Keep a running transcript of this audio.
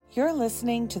You're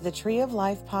listening to the Tree of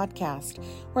Life podcast,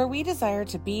 where we desire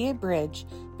to be a bridge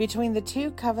between the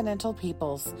two covenantal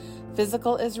peoples,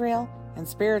 physical Israel and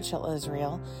spiritual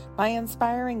Israel, by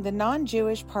inspiring the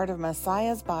non-Jewish part of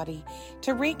Messiah's body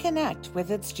to reconnect with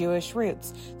its Jewish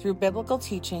roots through biblical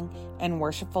teaching and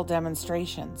worshipful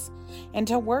demonstrations, and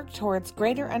to work towards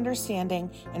greater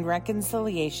understanding and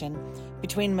reconciliation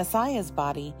between Messiah's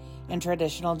body and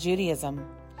traditional Judaism.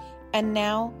 And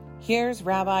now, here's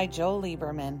Rabbi Joel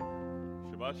Lieberman.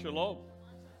 Shabbat Shalom.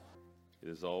 It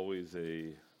is always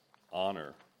an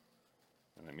honor,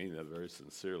 and I mean that very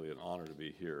sincerely, an honor to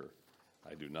be here.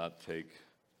 I do not take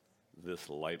this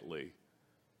lightly,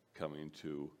 coming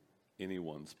to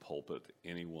anyone's pulpit,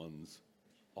 anyone's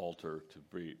altar to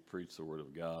preach the Word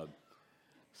of God.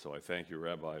 So I thank you,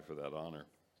 Rabbi, for that honor.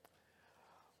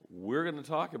 We're going to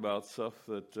talk about stuff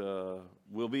that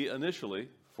will be initially,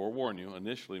 forewarn you,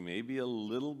 initially maybe a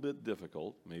little bit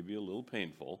difficult, maybe a little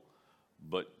painful,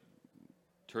 but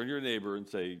turn to your neighbor and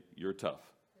say, "You're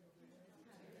tough."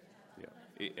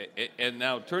 Yeah. And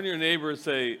now turn to your neighbor and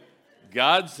say,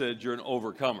 "God said you're an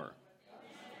overcomer."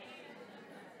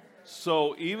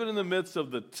 So even in the midst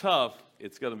of the tough,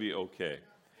 it's going to be okay.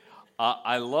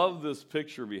 I love this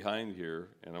picture behind here,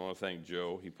 and I want to thank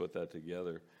Joe. He put that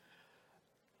together.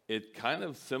 It kind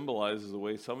of symbolizes the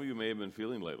way some of you may have been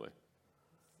feeling lately.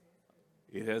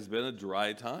 It has been a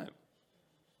dry time.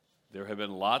 There have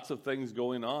been lots of things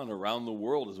going on around the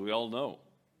world, as we all know.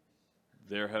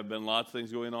 There have been lots of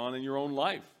things going on in your own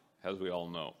life, as we all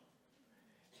know.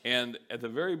 And at the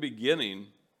very beginning,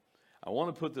 I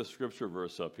want to put this scripture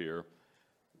verse up here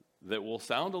that will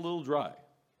sound a little dry,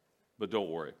 but don't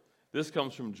worry. This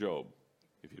comes from Job,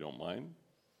 if you don't mind.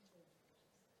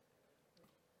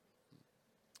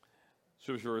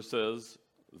 Scripture verse says,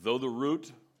 "Though the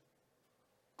root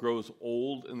grows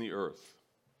old in the earth."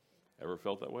 Ever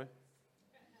felt that way?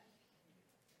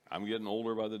 I'm getting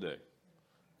older by the day,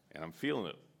 and I'm feeling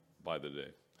it by the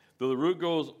day. "Though the root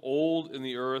grows old in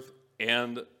the earth,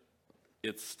 and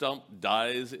its stump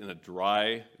dies in a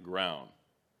dry ground."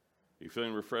 Are you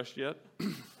feeling refreshed yet?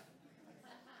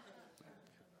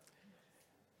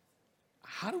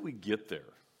 How do we get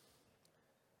there?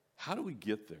 How do we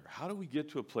get there? How do we get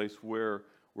to a place where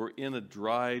we're in a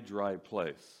dry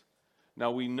place?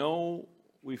 Now, we know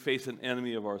we face an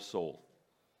enemy of our soul.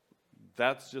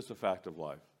 That's just a fact of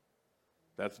life.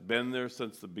 That's been there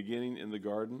since the beginning in the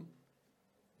garden.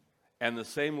 And the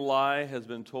same lie has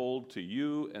been told to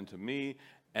you and to me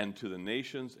and to the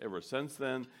nations ever since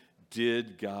then.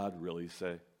 Did God really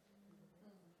say?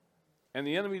 And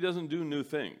the enemy doesn't do new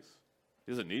things.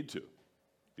 He doesn't need to.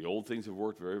 The old things have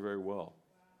worked very, very well.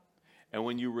 And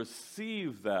when you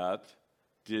receive that,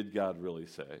 did God really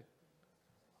say?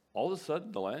 All of a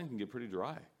sudden, the land can get pretty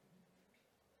dry.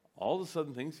 All of a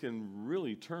sudden, things can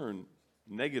really turn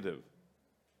negative.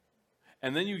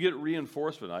 And then you get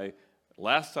reinforcement.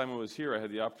 Last time I was here, I had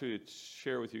the opportunity to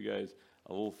share with you guys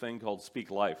a little thing called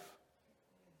Speak Life.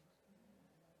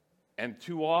 And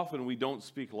too often, we don't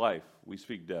speak life. We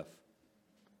speak death.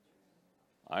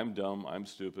 I'm dumb. I'm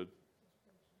stupid.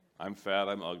 I'm fat.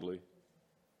 I'm ugly.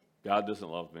 God doesn't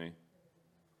love me.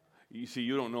 You see,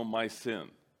 you don't know my sin.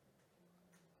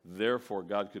 Therefore,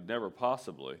 God could never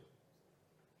possibly.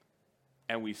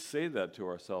 And we say that to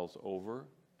ourselves over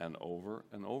and over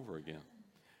and over again.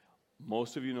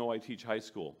 Most of you know I teach high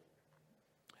school.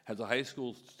 As a high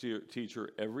school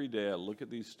teacher, every day I look at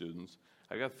these students.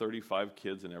 I got 35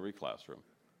 kids in every classroom.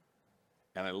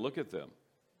 And I look at them,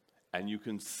 and you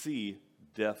can see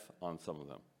death on some of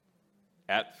them.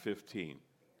 At 15,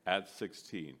 at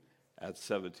 16, at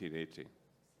 17, 18.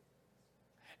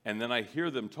 And then I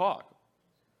hear them talk.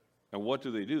 And what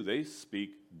do? They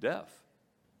speak death.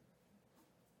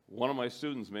 One of my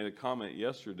students made a comment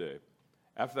yesterday.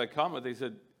 After that comment, they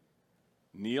said,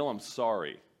 "Neil, I'm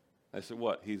sorry." I said,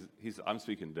 "What?" I'm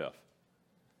speaking death.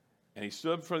 And he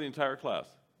stood up in front of the entire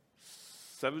class.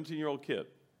 17-year-old kid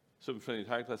stood in front of the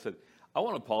entire class and said, "I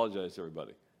want to apologize to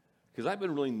everybody because I've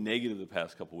been really negative the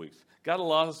past couple weeks. Got a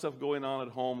lot of stuff going on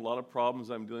at home, a lot of problems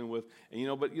I'm dealing with.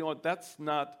 And but you know what? That's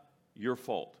not your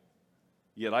fault.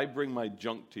 Yet I bring my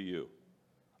junk to you.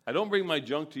 I don't bring my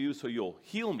junk to you so you'll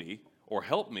heal me or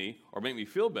help me or make me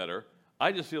feel better.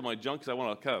 I just feel my junk because I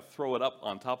want to kind of throw it up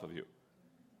on top of you."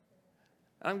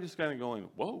 And I'm just kind of going,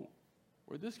 whoa,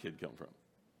 where'd this kid come from?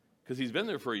 Because he's been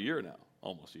there for a year now,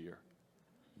 almost a year.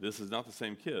 This is not the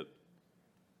same kid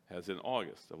as in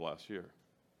August of last year.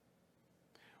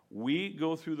 We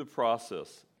go through the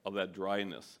process of that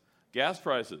dryness. Gas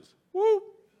prices, woo!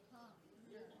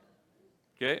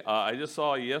 Okay, I just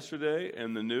saw yesterday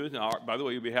in the news. Now, by the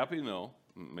way, you'll be happy to know,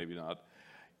 maybe not.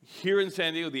 Here in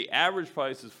San Diego, the average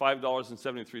price is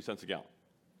 $5.73 a gallon.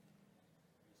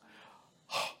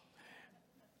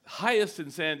 Highest in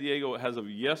San Diego as of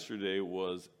yesterday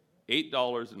was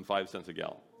 $8.05 a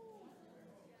gallon.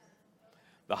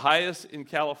 The highest in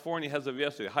California as of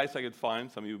yesterday, the highest I could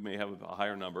find, some of you may have a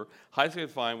higher number, highest I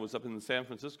could find was up in the San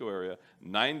Francisco area,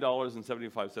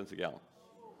 $9.75 a gallon.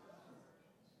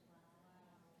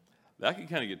 That can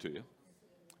kind of get to you.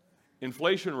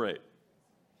 Inflation rate.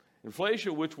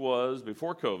 Inflation, which was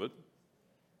before COVID,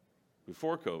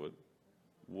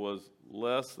 was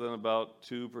less than about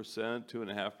 2%,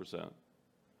 2.5%,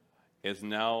 is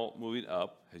now moving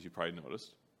up, as you probably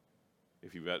noticed,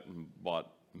 if you've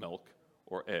bought milk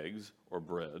or eggs or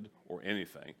bread or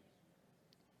anything.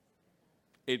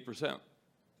 8%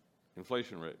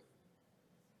 inflation rate.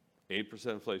 8%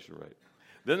 inflation rate.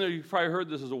 Then you've probably heard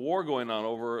this is a war going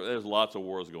on there's lots of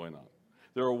wars going on.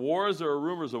 There are wars, there are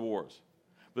rumors of wars.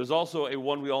 There's also a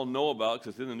one we all know about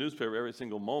because it's in the newspaper every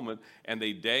single moment, and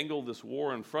they dangle this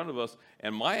war in front of us.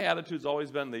 And my attitude's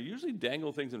always been they usually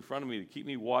dangle things in front of me to keep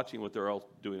me watching what they're all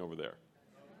doing over there.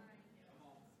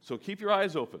 So keep your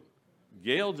eyes open.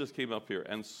 Gail just came up here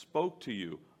and spoke to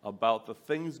you about the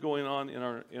things going on in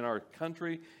our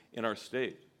country, in our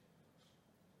state.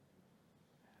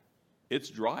 It's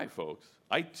dry, folks.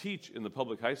 I teach in the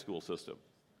public high school system.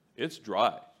 It's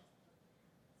dry.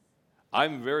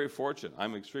 I'm very fortunate.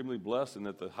 I'm extremely blessed in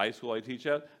that the high school I teach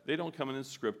at, they don't come in and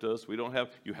script us. We don't have,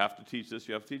 you have to teach this,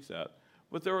 you have to teach that.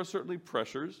 But there are certainly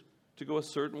pressures to go a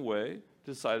certain way,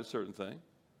 to decide a certain thing.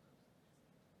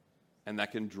 And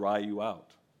that can dry you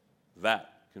out.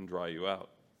 That can dry you out.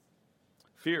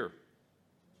 Fear.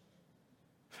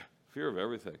 Fear of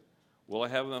everything. Will I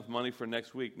have enough money for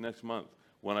next week, next month,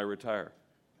 when I retire?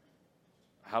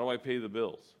 How do I pay the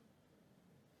bills?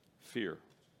 Fear.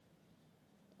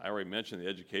 I already mentioned the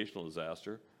educational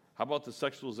disaster. How about the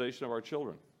sexualization of our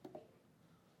children?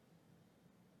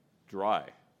 Dry.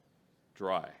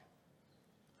 Dry.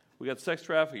 We got sex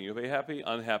trafficking. You'll be happy,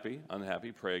 unhappy,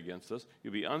 unhappy, pray against this.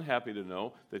 You'll be unhappy to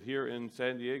know that here in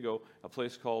San Diego, a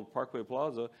place called Parkway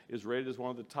Plaza is rated as one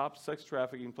of the top sex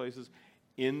trafficking places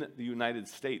in the United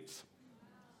States.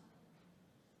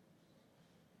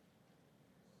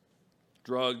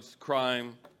 Drugs,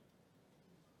 crime,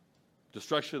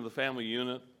 destruction of the family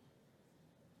unit,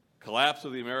 collapse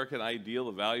of the American ideal,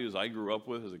 the values I grew up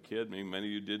with as a kid, maybe many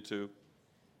of you did too.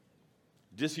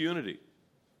 Disunity.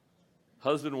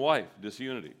 Husband-wife,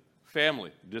 disunity.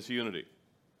 Family, disunity.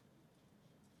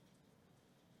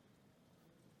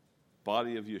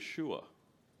 Body of Yeshua,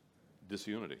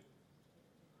 disunity.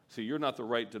 See, you're not the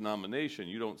right denomination.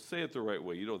 You don't say it the right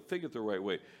way. You don't think it the right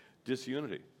way.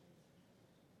 Disunity.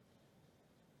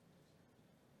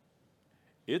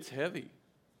 It's heavy.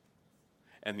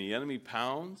 And the enemy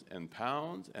pounds and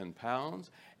pounds and pounds,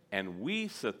 and we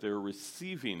sit there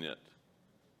receiving it.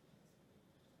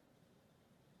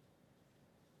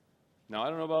 Now, I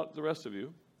don't know about the rest of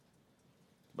you,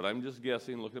 but I'm just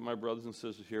guessing, looking at my brothers and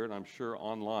sisters here, and I'm sure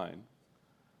online,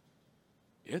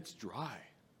 it's dry.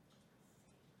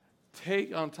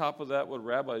 Take on top of that what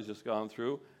Rabbi's just gone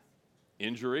through,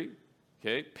 injury,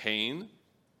 okay, pain,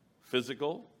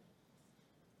 physical,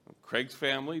 Craig's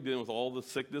family dealing with all the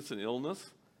sickness and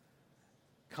illness.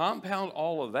 Compound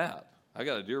all of that. I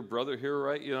got a dear brother here,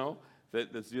 right,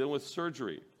 that's dealing with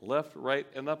surgery, left, right,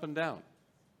 and up and down.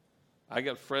 I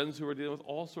got friends who are dealing with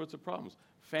all sorts of problems.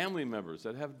 Family members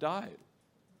that have died.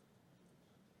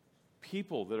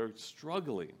 People that are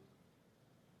struggling.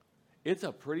 It's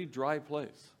a pretty dry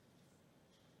place.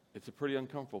 It's a pretty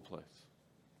uncomfortable place.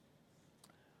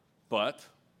 But,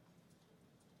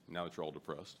 now that you're all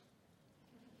depressed,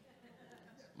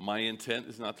 my intent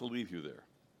is not to leave you there.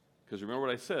 Because remember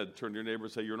what I said, turn to your neighbor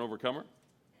and say, you're an overcomer.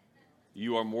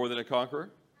 You are more than a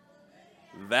conqueror.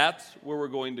 That's where we're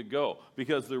going to go.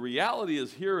 Because the reality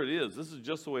is, here it is. This is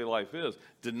just the way life is.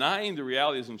 Denying the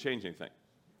reality doesn't change anything.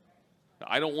 Now,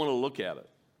 I don't want to look at it.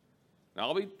 Now,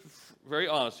 I'll be very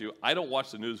honest with you. I don't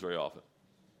watch the news very often.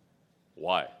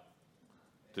 Why?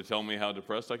 To tell me how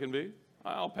depressed I can be?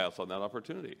 I'll pass on that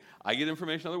opportunity. I get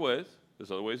information other ways.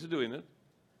 There's other ways of doing it.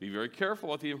 Be very careful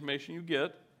about the information you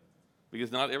get,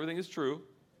 because not everything is true.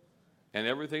 And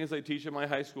everything, as I teach in my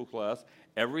high school class,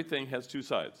 everything has two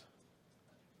sides.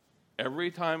 Every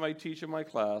time I teach in my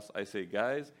class, I say,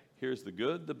 guys, here's the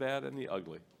good, the bad, and the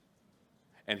ugly.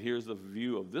 And here's the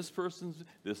view of this person's,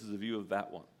 this is the view of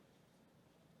that one.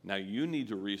 Now you need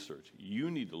to research.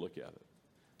 You need to look at it.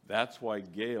 That's why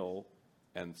Gail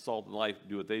and Salt and Life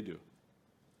do what they do.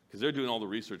 Because they're doing all the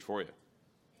research for you.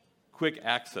 Quick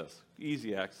access,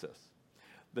 easy access.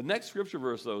 The next scripture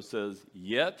verse, though, says,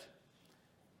 yet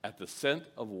at the scent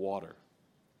of water.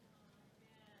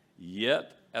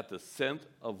 Yet at the scent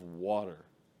of water,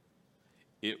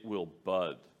 it will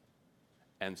bud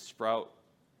and sprout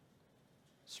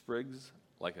sprigs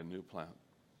like a new plant.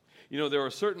 You know, there are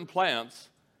certain plants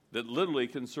that literally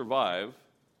can survive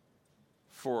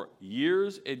for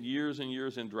years and years and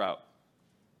years in drought.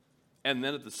 And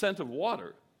then at the scent of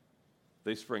water,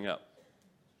 they spring up.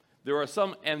 There are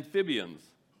some amphibians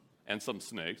and some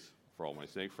snakes, for all my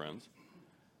snake friends,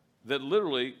 that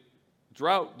literally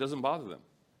drought doesn't bother them.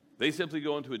 They simply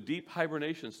go into a deep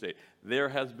hibernation state. There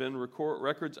has been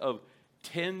records of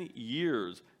 10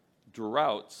 years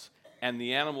droughts and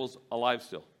the animals alive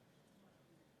still.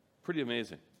 Pretty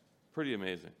amazing. Pretty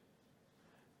amazing.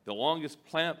 The longest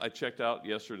plant I checked out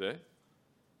yesterday,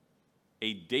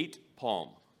 a date palm,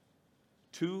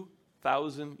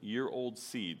 2,000-year-old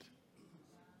seed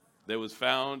that was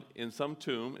found in some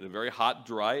tomb in a very hot,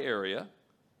 dry area.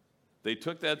 They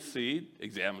took that seed,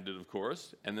 examined it, of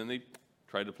course, and then they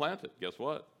tried to plant it. Guess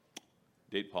what?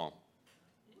 Date palm.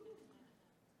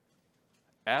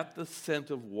 At the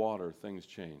scent of water, things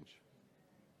change.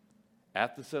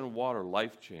 At the scent of water,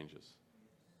 life changes.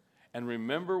 And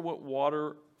remember what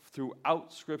water,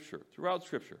 throughout Scripture,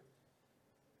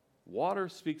 water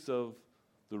speaks of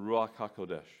the Ruach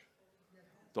HaKodesh,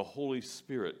 the Holy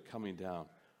Spirit coming down.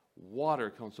 Water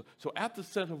comes. So at the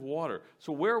scent of water.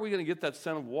 So where are we going to get that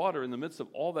scent of water in the midst of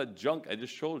all that junk I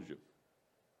just showed you?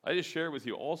 I just shared with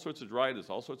you all sorts of dryness,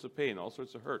 all sorts of pain, all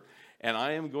sorts of hurt. And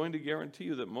I am going to guarantee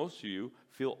you that most of you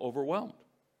feel overwhelmed.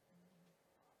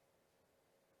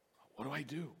 What do I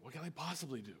do? What can I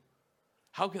possibly do?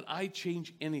 How can I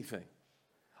change anything?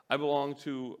 I belong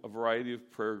to a variety of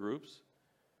prayer groups,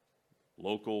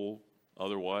 local,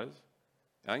 otherwise.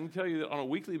 And I can tell you that on a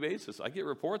weekly basis, I get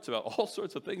reports about all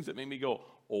sorts of things that make me go,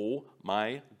 oh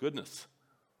my goodness.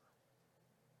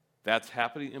 That's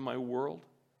happening in my world.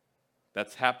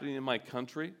 That's happening in my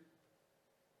country.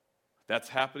 That's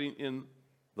happening in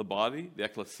the body, the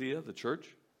ecclesia, the church.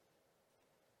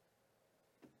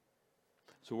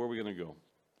 So where are we going to go?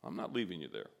 I'm not leaving you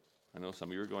there. I know some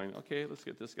of you are going, okay, let's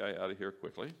get this guy out of here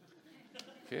quickly.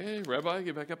 Okay, Rabbi,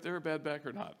 get back up there, bad back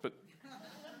or not. But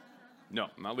no,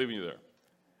 I'm not leaving you there.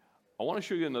 I want to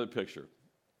show you another picture.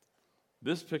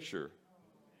 This picture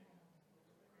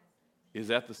is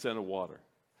at the scent of water.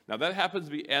 Now, that happens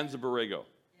to be Anza Borrego.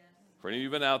 For any of you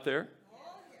who've been out there?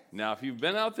 Now, if you've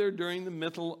been out there during the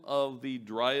middle of the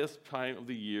driest time of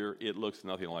the year, it looks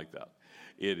nothing like that.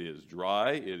 It is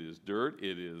dry, it is dirt,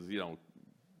 it is,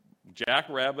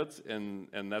 jackrabbits, and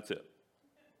that's it.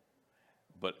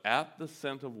 But at the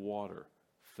scent of water,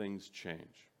 things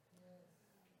change.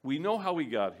 We know how we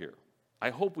got here. I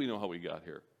hope we know how we got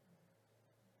here.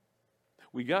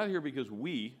 We got here because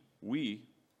we,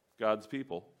 God's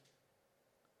people,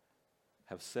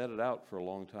 have set it out for a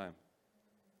long time.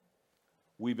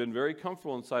 We've been very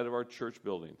comfortable inside of our church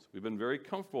buildings. We've been very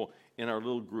comfortable in our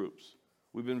little groups.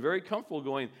 We've been very comfortable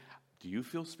going, do you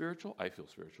feel spiritual? I feel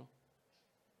spiritual.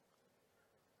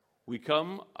 We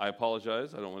come, I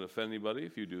apologize, I don't want to offend anybody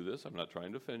if you do this. I'm not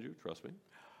trying to offend you, trust me.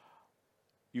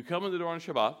 You come in the door on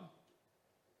Shabbat.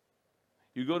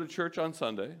 You go to church on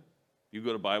Sunday. You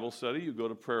go to Bible study. You go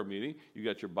to prayer meeting. You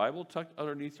got your Bible tucked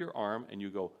underneath your arm, and you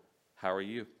go, how are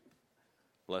you?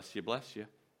 Bless you, bless you.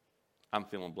 I'm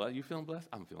feeling blessed. You feeling blessed?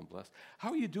 I'm feeling blessed.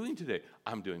 How are you doing today?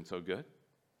 I'm doing so good.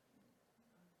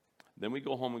 Then we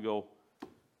go home and go,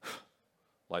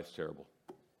 life's terrible.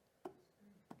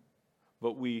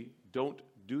 But we don't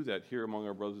do that here among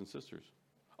our brothers and sisters.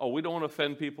 Oh, we don't want to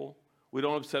offend people. We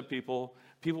don't upset people.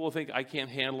 People will think I can't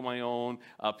handle my own.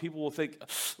 People will think,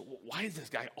 why is this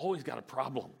guy always got a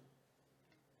problem?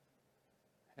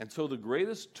 And so the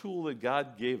greatest tool that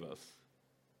God gave us,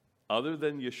 other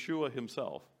than Yeshua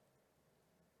himself,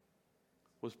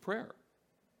 was prayer.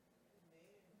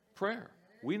 Prayer.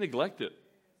 We neglect it.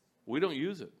 We don't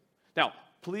use it. Now,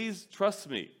 please trust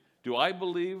me. Do I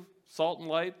believe Salt and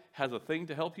Light has a thing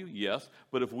to help you? Yes.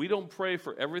 But if we don't pray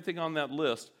for everything on that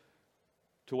list,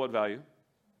 to what value?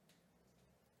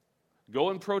 Go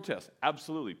and protest.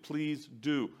 Absolutely. Please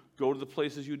do. Go to the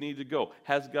places you need to go.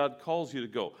 Has God calls you to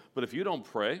go. But if you don't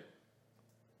pray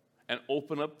and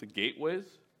open up the gateways,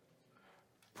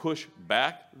 push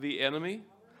back the enemy,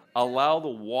 allow the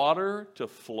water to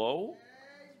flow,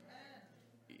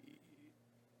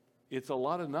 it's a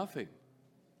lot of nothing.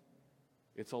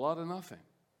 It's a lot of nothing.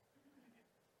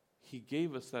 He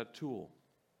gave us that tool.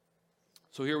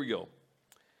 So here we go.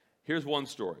 Here's one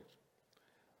story.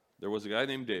 There was a guy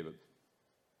named David.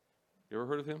 You ever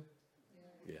heard of him?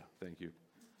 Yeah, thank you.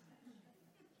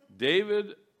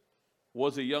 David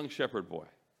was a young shepherd boy.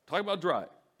 Talk about dry.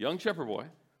 Young shepherd boy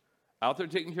out there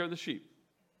taking care of the sheep.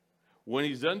 When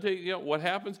he's done taking it, what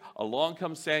happens? Along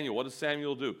comes Samuel. What does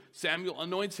Samuel do? Samuel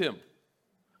anoints him.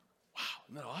 Wow,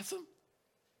 isn't that awesome?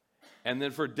 And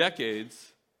then for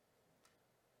decades,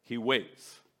 he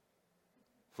waits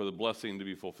for the blessing to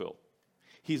be fulfilled.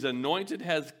 He's anointed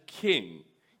as king,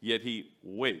 yet he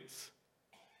waits.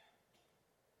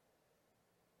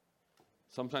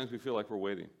 Sometimes we feel like we're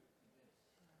waiting.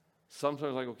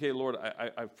 Sometimes like, okay, Lord,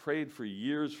 I've prayed for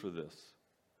years for this.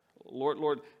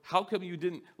 Lord, how come you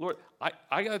didn't? Lord,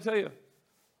 I got to tell you,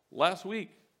 last week,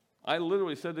 I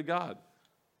literally said to God,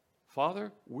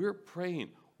 Father, we're praying.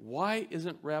 Why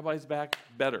isn't Rabbi's back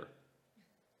better?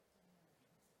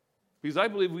 Because I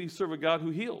believe we serve a God who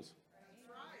heals.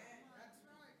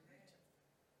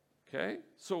 Okay?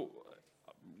 So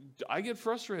I get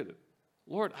frustrated.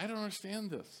 Lord, I don't understand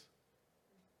this.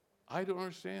 I don't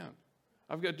understand.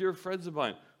 I've got dear friends of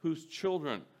mine whose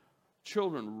children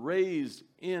raised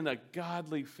in a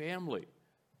godly family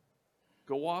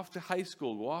go off to high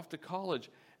school, go off to college,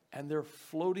 and they're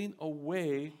floating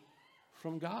away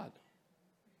from God.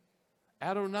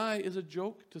 Adonai is a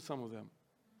joke to some of them.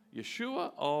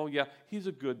 Yeshua, oh yeah, he's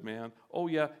a good man. Oh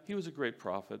yeah, he was a great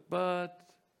prophet, but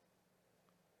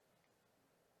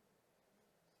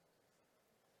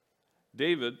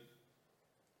David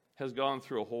has gone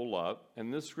through a whole lot,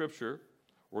 and this scripture,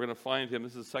 we're going to find him,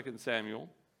 this is 2 Samuel,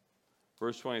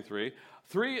 verse 23.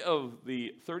 3 of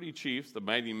the 30 chiefs, the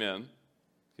mighty men,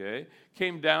 okay,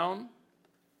 came down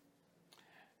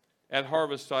at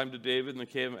harvest time to David in the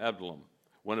cave of Adullam.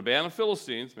 When a band of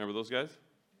Philistines, remember those guys?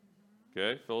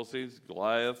 Okay, Philistines,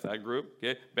 Goliath, that group.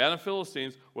 Okay, band of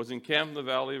Philistines was encamped in the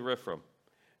valley of Rephaim.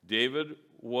 David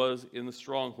was in the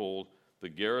stronghold. The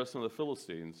garrison of the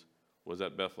Philistines was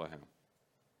at Bethlehem.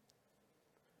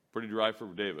 Pretty dry for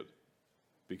David,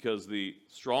 because the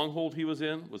stronghold he was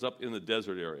in was up in the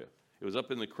desert area. It was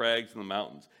up in the crags and the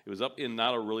mountains. It was up in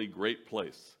not a really great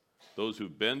place. Those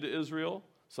who've been to Israel,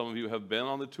 some of you have been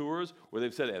on the tours, where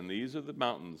they've said, and these are the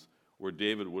mountains where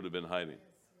David would have been hiding.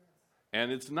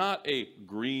 And it's not a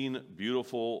green,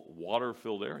 beautiful,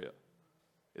 water-filled area.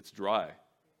 It's dry.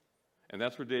 And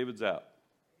that's where David's at.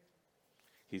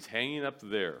 He's hanging up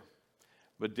there.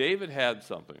 But David had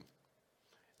something.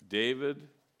 David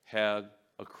had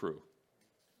a crew.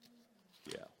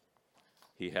 Yeah.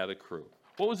 He had a crew.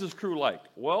 What was his crew like?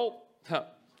 Well,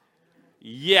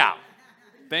 yeah.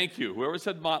 Thank you. Whoever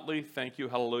said motley, thank you,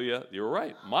 hallelujah. You were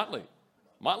right. Motley.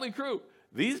 Motley crew.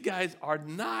 These guys are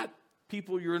not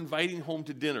people you're inviting home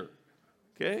to dinner,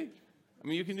 okay? I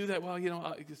mean, you can do that. Well,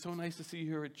 it's so nice to see you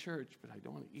here at church, but I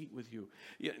don't want to eat with you.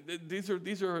 Yeah, these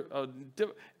are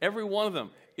every one of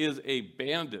them is a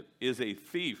bandit, is a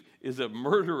thief, is a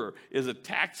murderer, is a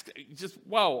tax, just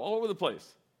wow, all over the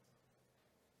place.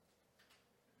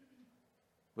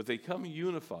 But they come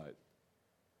unified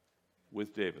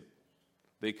with David.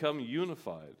 They come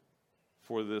unified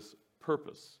for this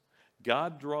purpose.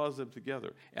 God draws them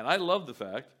together. And I love the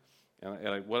fact, and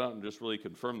I went out and just really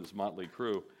confirmed this motley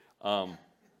crew. And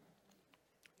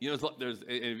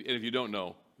if you don't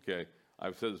know, okay,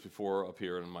 I've said this before up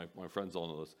here, and my friends all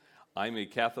know this. I'm a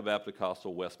Catholic Baptist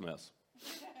Costal West Mess.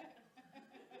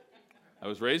 I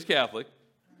was raised Catholic,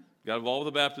 got involved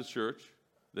with the Baptist church,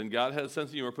 then God had a sense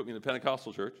of humor, put me in the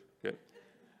Pentecostal church, okay,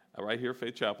 right here,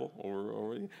 Faith Chapel,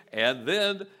 over here. And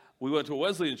then we went to a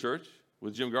Wesleyan church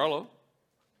with Jim Garlow,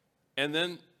 and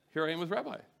then here I am with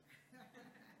Rabbi.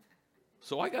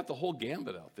 So I got the whole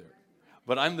gambit out there.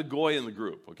 But I'm the goy in the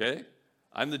group, okay?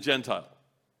 I'm the Gentile,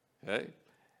 okay?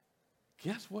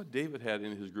 Guess what David had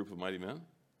in his group of mighty men?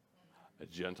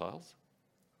 Gentiles.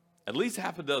 At least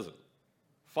half a dozen.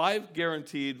 5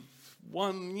 guaranteed,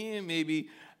 1, maybe,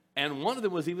 and one of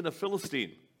them was even a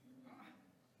Philistine.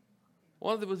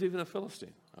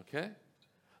 Okay?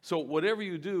 So whatever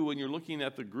you do when you're looking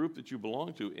at the group that you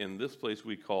belong to, in this place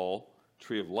we call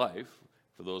Tree of Life,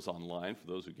 for those online, for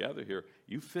those who gather here,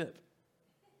 you fit.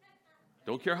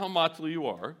 Don't care how motley you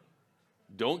are.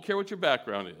 Don't care what your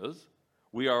background is.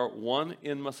 We are one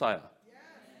in Messiah.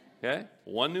 Okay?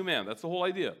 One new man. That's the whole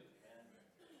idea.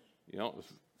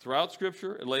 Throughout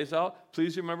Scripture, it lays out,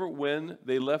 please remember when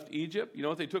they left Egypt, you know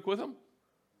what they took with them?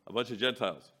 A bunch of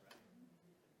Gentiles.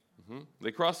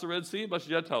 They crossed the Red Sea, a bunch of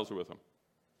Gentiles were with them.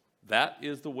 That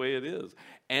is the way it is.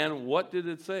 And what did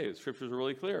it say? The Scriptures are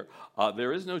really clear.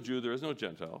 There is no Jew, there is no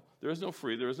Gentile, there is no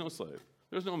free, there is no slave,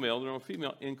 there is no male, there is no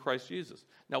female in Christ Jesus.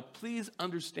 Now, please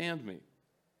understand me.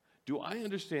 Do I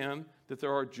understand that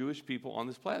there are Jewish people on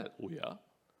this planet? Oh, yeah.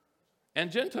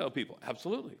 And Gentile people?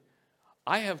 Absolutely.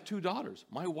 I have 2 daughters.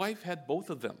 My wife had both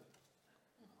of them.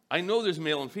 I know there's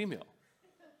male and female.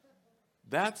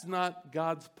 That's not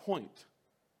God's point.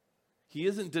 He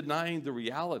isn't denying the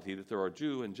reality that there are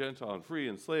Jew and Gentile and free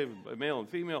and slave, male and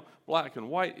female, black and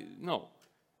white. No.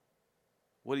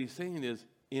 What he's saying is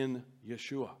in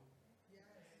Yeshua,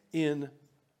 in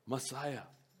Messiah.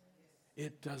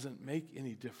 It doesn't make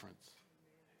any difference.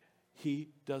 He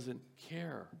doesn't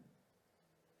care.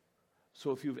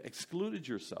 So if you've excluded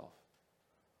yourself,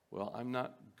 well, I'm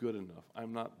not good enough.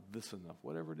 I'm not this enough,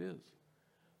 whatever it is.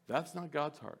 That's not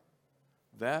God's heart.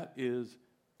 That is,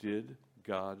 did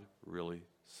God really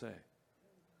say?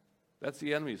 That's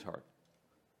the enemy's heart.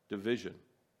 Division,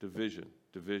 division,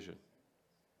 division.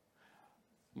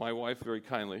 My wife very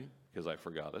kindly, because I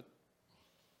forgot it,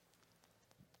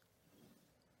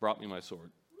 brought me my sword.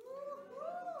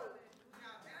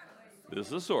 This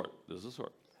is a sword. This is a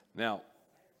sword. Now,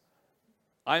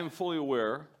 I am fully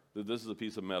aware that this is a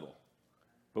piece of metal.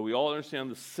 But we all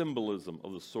understand the symbolism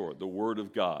of the sword, the Word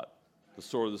of God, the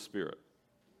sword of the Spirit.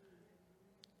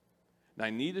 Now, I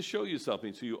need to show you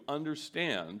something so you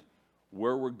understand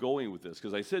where we're going with this.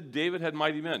 Because I said David had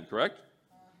mighty men, correct?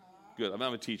 Good. I'm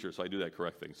not a teacher, so I do that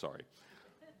correct thing. Sorry.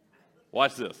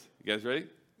 Watch this. You guys ready?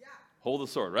 Yeah. Hold the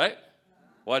sword, right?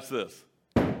 Watch this.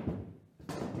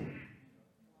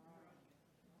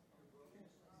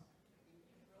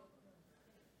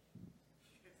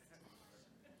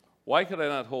 Why could I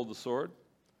not hold the sword?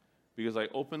 Because I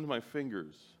opened my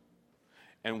fingers.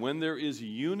 And when there is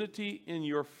unity in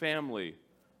your family,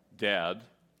 dad,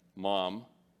 mom,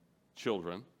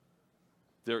 children,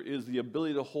 there is the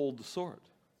ability to hold the sword.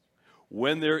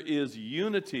 When there is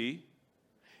unity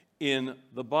in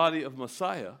the body of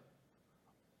Messiah,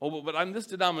 but I'm this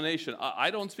denomination.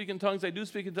 I don't speak in tongues. I do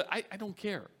speak in tongues. I don't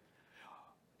care.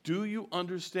 Do you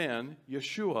understand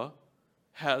Yeshua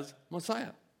has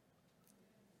Messiah?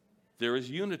 There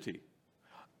is unity.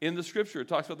 In the scripture, it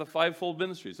talks about the fivefold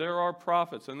ministries. There are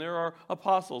prophets, and there are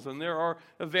apostles, and there are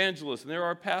evangelists, and there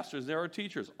are pastors, and there are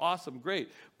teachers. Awesome,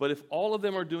 great. But if all of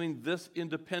them are doing this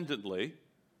independently,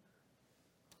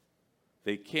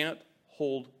 they can't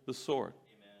hold the sword.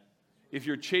 Amen. If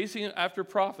you're chasing after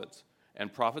prophets,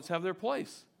 and prophets have their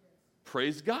place,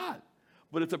 praise God.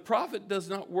 But if the prophet does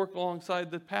not work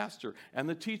alongside the pastor, and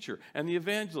the teacher, and the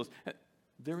evangelist,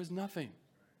 there is nothing.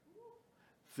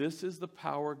 This is the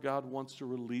power God wants to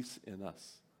release in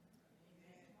us.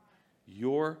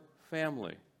 Your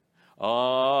family.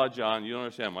 Oh, John, you don't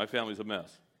understand. My family's a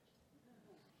mess.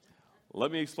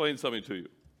 Let me explain something to you.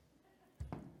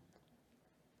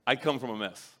 I come from a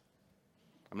mess.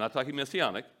 I'm not talking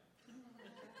messianic.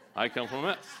 I come from a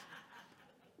mess.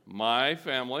 My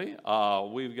family,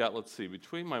 we've got, let's see,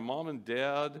 between my mom and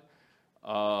dad,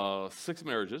 6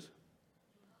 marriages.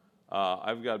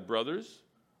 I've got brothers.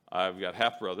 I've got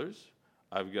half-brothers,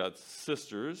 I've got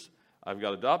sisters, I've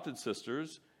got adopted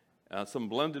sisters, some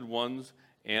blended ones,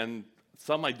 and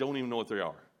some I don't even know what they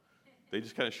are. They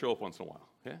just kind of show up once in a while,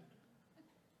 okay?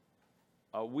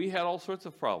 We had all sorts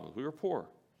of problems. We were poor.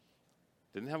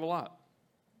 Didn't have a lot.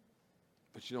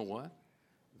 But you know what?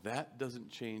 That doesn't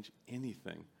change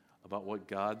anything about what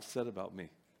God said about me.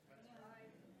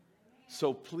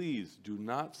 So please do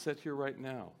not sit here right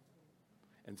now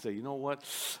and say, you know what?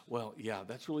 Well, yeah,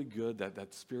 that's really good.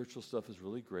 That spiritual stuff is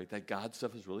really great. That God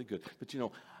stuff is really good. But,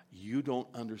 you don't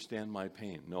understand my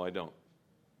pain. No, I don't.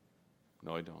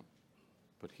 No, I don't.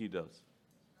 But he does.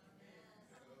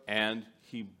 And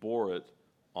he bore it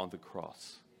on the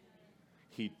cross.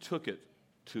 He took it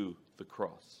to the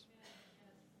cross.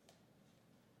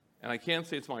 And I can't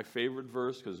say it's my favorite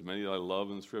verse because many that I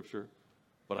love in Scripture,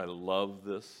 but I love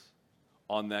this.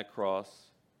 On that cross,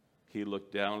 he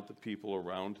looked down at the people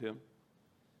around him,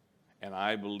 and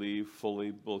I believe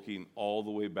fully looking all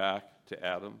the way back to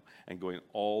Adam and going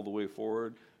all the way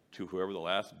forward to whoever the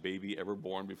last baby ever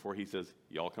born before he says,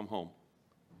 y'all come home.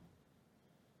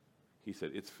 He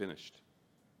said, it's finished.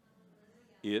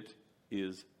 It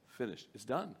is finished. It's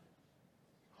done.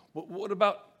 But what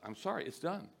about, I'm sorry, it's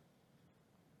done.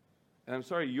 And I'm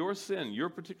sorry, your sin, your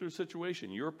particular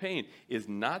situation, your pain is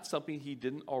not something he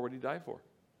didn't already die for.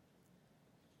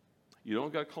 You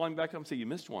don't got to call him back up and say, you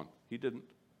missed one. He didn't.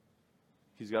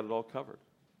 He's got it all covered.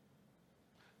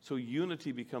 So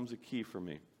unity becomes a key for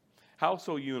me. How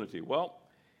so unity? Well,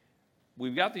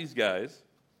 we've got these guys,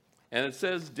 and it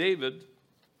says David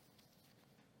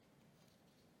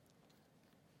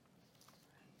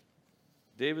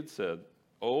said,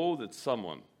 oh, that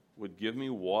someone would give me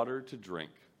water to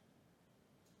drink.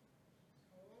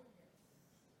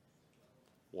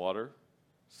 Water,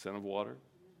 sin of water.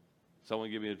 Someone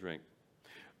give me a drink.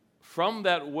 From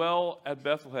that well at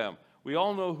Bethlehem. We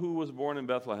all know who was born in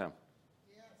Bethlehem.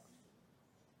 Yes.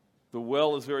 The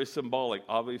well is very symbolic,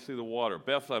 obviously the water.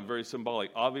 Bethlehem, very symbolic,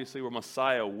 obviously where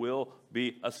Messiah will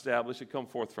be established and come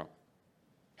forth from.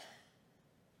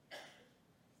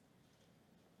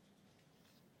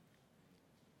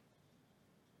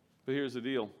 But here's the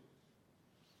deal.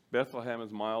 Bethlehem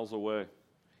is miles away.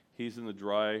 He's in the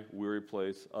dry, weary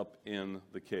place up in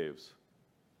the caves.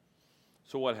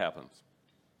 So what happens?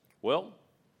 Well,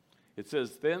 it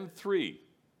says, then three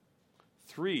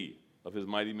of his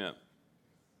mighty men.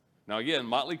 Now again,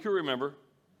 motley crew, remember.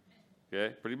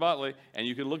 Okay, pretty motley. And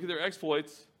you can look at their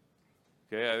exploits.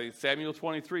 Okay, I think Samuel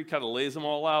 23 kind of lays them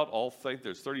all out. All think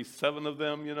there's 37 of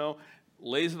them,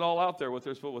 lays it all out there, what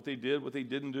they did, what they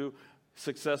didn't do.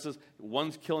 Successes.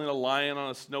 One's killing a lion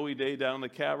on a snowy day down in the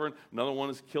cavern. Another one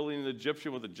is killing an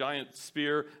Egyptian with a giant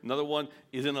spear. Another one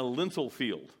is in a lentil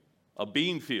field, a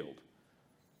bean field,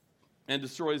 and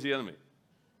destroys the enemy.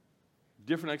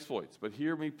 Different exploits. But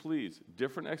hear me, please.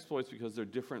 Different exploits because they're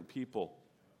different people.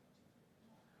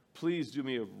 Please do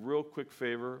me a real quick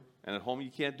favor. And at home you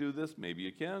can't do this. Maybe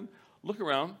you can. Look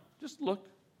around. Just look,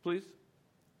 please.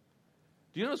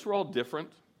 Do you notice we're all different?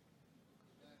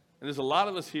 And there's a lot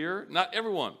of us here. Not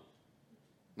everyone.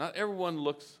 Not everyone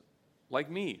looks like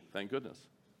me, thank goodness.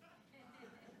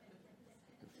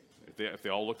 If they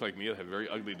all looked like me, I'd have very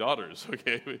ugly daughters,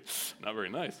 okay? Not very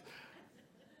nice.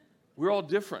 We're all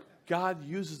different. God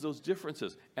uses those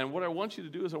differences. And what I want you to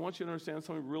do is I want you to understand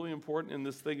something really important in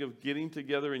this thing of getting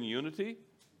together in unity.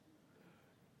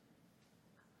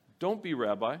 Don't be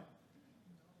rabbi.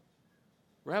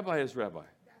 Rabbi is rabbi.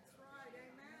 That's right,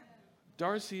 amen.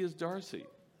 Darcy is Darcy,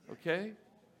 okay?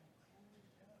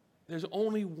 There's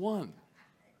only one.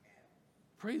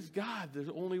 Praise God, there's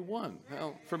only one.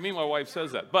 Well, for me, my wife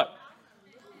says that, but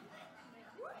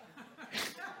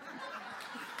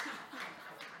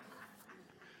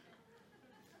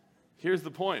here's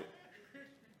the point.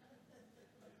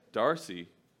 Darcy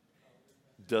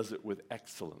does it with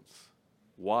excellence.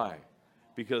 Why?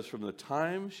 Because from the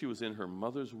time she was in her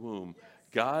mother's womb,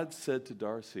 God said to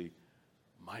Darcy,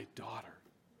 my daughter,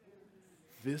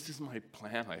 this is my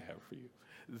plan I have for you.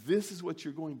 This is what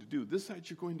you're going to do. This is what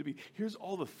you're going to be. Here's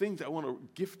all the things I want to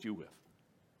gift you with.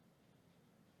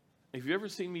 If you've ever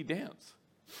seen me dance,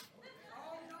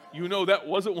 you know that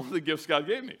wasn't one of the gifts God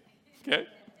gave me, okay?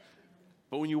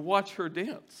 But when you watch her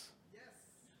dance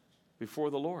before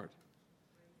the Lord,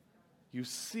 you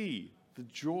see the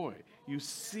joy. You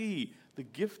see the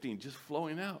gifting just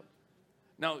flowing out.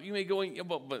 Now, you may go, yeah,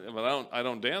 but I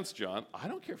don't dance, John. I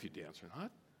don't care if you dance or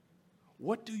not.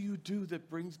 What do you do that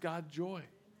brings God joy?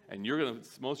 And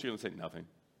most of you are going to say nothing.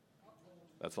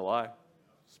 That's a lie.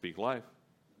 Speak life.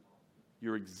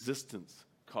 Your existence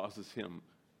causes him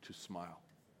to smile.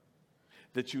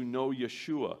 That you know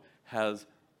Yeshua has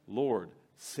Lord,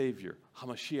 Savior,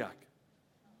 Hamashiach,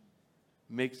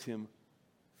 makes him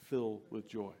fill with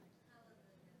joy.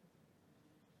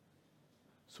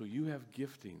 So you have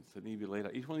giftings that need to be laid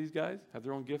out. Each one of these guys have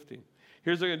their own gifting.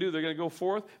 Here's what they're going to do. They're going to go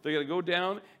forth. They're going to go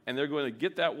down, and they're going to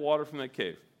get that water from that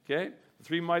cave. Okay? The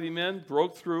three mighty men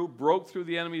broke through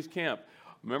the enemy's camp.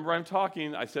 Remember I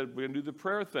said we're going to do the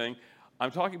prayer thing.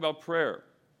 I'm talking about prayer.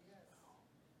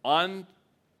 On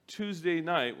Tuesday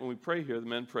night, when we pray here, the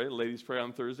men pray, the ladies pray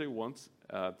on Thursday once.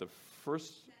 The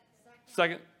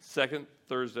second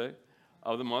Thursday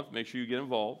of the month. Make sure you get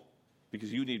involved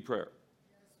because you need prayer.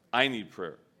 I need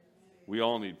prayer. We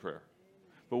all need prayer.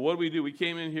 But what do? We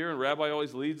came in here, and Rabbi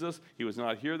always leads us. He was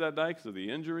not here that night because of the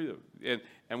injury.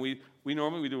 And we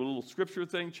normally do a little scripture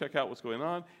thing, check out what's going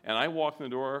on. And I walked in the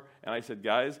door, and I said,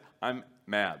 guys, I'm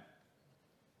mad.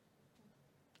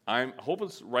 I'm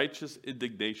hopeless, righteous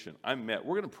indignation. I'm mad.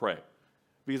 We're going to pray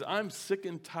because I'm sick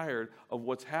and tired of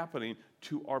what's happening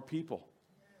to our people.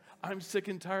 I'm sick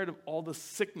and tired of all the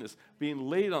sickness being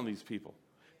laid on these people.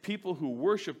 People who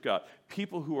worship God,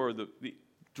 people who are the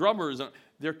drummers,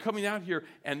 they're coming out here,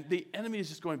 and the enemy is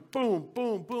just going boom,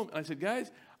 boom, boom. And I said,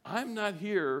 guys, I'm not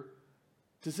here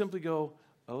to simply go,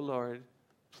 oh, Lord,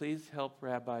 please help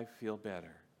Rabbi feel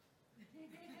better.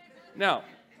 Now,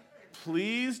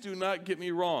 please do not get me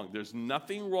wrong. There's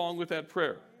nothing wrong with that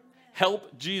prayer.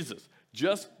 Help Jesus.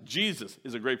 Just Jesus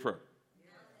is a great prayer.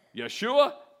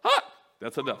 Yeshua,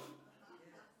 that's enough.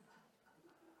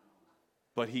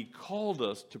 But he called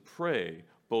us to pray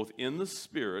both in the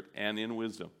Spirit and in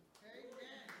wisdom.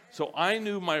 So I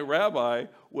knew my rabbi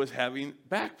was having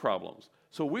back problems.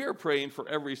 So we are praying for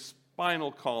every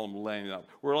spinal column laying out.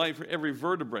 We're praying for every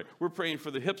vertebrae. We're praying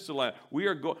for the hips to line.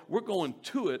 We're going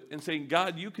to it and saying,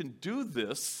 God, you can do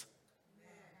this.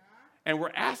 And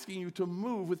we're asking you to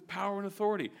move with power and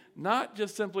authority. Not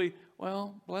just simply,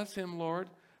 well, bless him, Lord.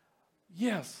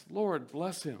 Yes, Lord,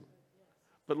 bless him.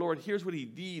 But Lord, here's what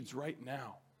he needs right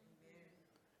now.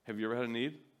 Have you ever had a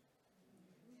need?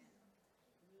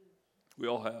 We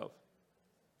all have.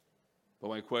 But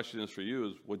my question is for you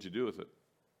is, what'd you do with it?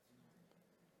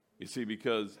 You see,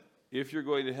 because if you're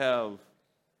going to have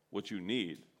what you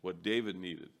need, what David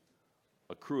needed,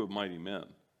 a crew of mighty men,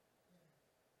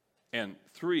 and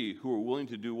 3 who are willing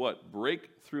to do what? Break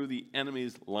through the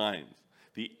enemy's lines.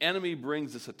 The enemy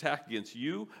brings this attack against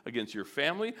you, against your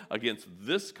family, against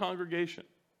this congregation.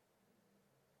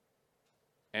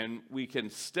 And we can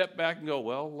step back and go,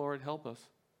 well, Lord, help us.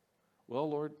 Well,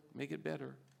 Lord, make it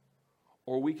better.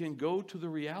 Or we can go to the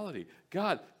reality.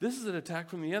 God, this is an attack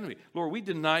from the enemy. Lord, we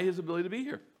deny his ability to be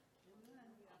here.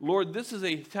 Lord, this is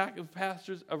an attack of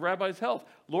pastors, of rabbis' health.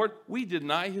 Lord, we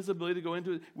deny his ability to go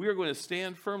into it. We are going to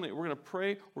stand firmly. We're going to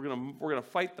pray. We're going to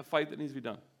fight the fight that needs to be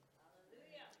done.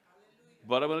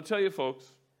 But I'm going to tell you, folks,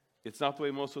 it's not the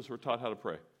way most of us were taught how to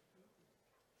pray.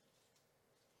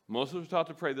 Most of us were taught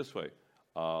to pray this way.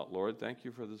 Lord, thank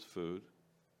you for this food.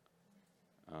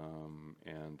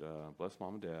 And bless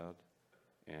mom and dad.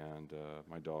 And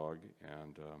my dog.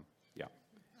 And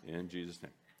in Jesus'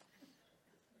 name.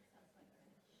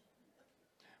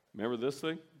 Remember this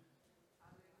thing?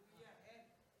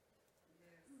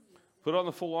 Put on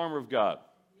the full armor of God.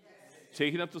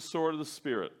 Taking up the sword of the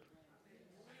Spirit.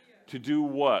 To do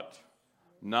what?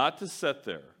 Not to sit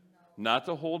there. Not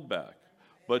to hold back.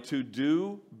 But to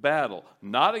do battle.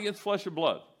 Not against flesh and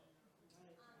blood.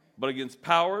 But against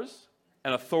powers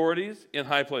and authorities in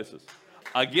high places.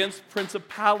 Against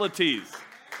principalities.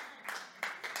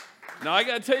 Now I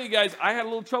got to tell you guys, I had a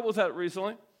little trouble with that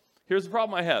recently. Here's the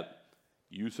problem I had.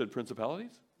 You said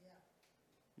principalities?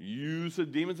 Yeah. You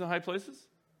said demons in high places?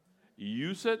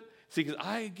 You said, see, because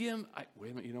wait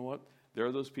a minute, you know what? There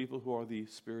are those people who are the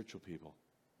spiritual people.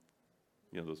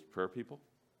 You know, those prayer people?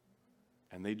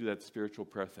 And they do that spiritual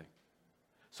prayer thing.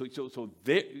 So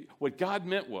what God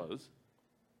meant was,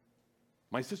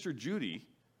 my sister Judy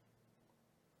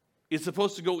is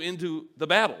supposed to go into the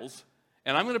battles,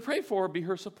 and I'm going to pray for her, be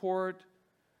her support.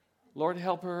 Lord,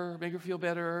 help her, make her feel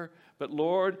better. But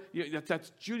Lord,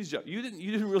 that's Judy's job. You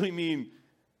didn't really mean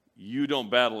you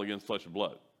don't battle against flesh and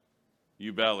blood.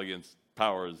 You battle against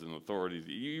powers and authorities.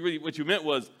 What you meant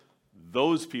was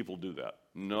those people do that.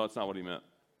 No, that's not what he meant.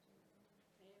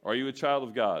 Are you a child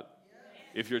of God? Yes.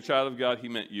 If you're a child of God, he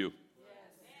meant you.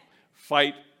 Yes.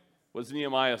 Fight. What does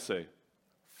Nehemiah say?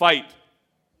 Fight. Yes.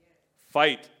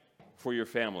 Fight for your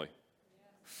family.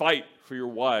 Yes. Fight for your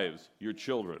wives, your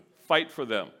children. Fight for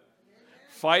them.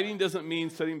 Fighting doesn't mean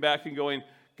sitting back and going,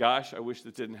 gosh, I wish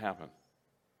this didn't happen.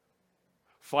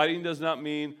 Fighting does not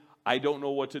mean I don't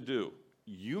know what to do.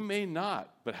 You may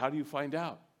not, but how do you find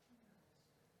out?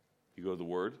 You go to the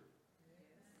Word.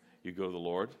 You go to the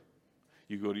Lord.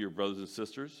 You go to your brothers and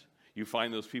sisters. You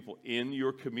find those people in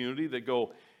your community that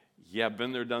go, yeah,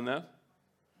 been there, done that.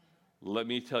 Let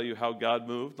me tell you how God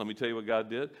moved. Let me tell you what God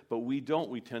did. But we don't.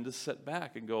 We tend to sit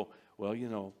back and go, well, you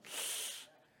know,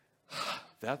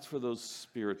 that's for those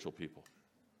spiritual people.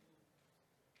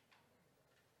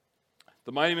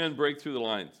 The mighty men break through the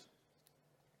lines.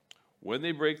 When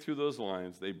they break through those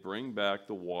lines, they bring back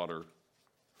the water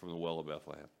from the well of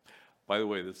Bethlehem. By the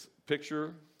way, this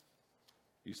picture,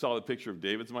 you saw the picture of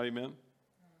David's mighty men?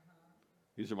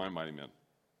 These are my mighty men.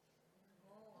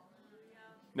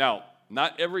 Now,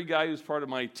 not every guy who's part of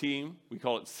my team, we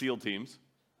call it SEAL teams.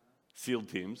 SEAL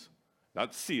teams.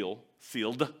 Not SEAL,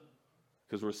 sealed.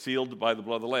 Because we're sealed by the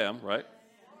blood of the Lamb, right?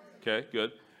 Okay,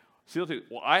 good. SEAL teams.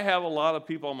 Well, I have a lot of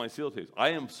people on my SEAL teams. I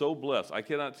am so blessed. I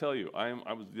cannot tell you. I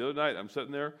was the other night, I'm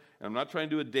sitting there, and I'm not trying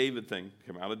to do a David thing.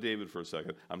 Come out of David for a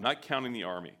second. I'm not counting the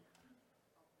army.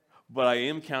 But I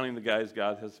am counting the guys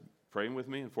God has praying with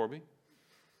me and for me.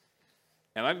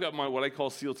 And I've got my what I call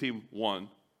SEAL Team 1,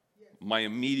 my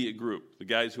immediate group, the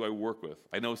guys who I work with.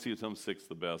 I know SEAL Team 6 is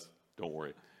the best. Don't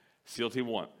worry. SEAL Team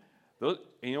 1. And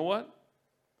you know what?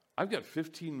 I've got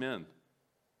 15 men.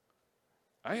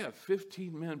 I have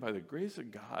 15 men by the grace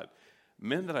of God.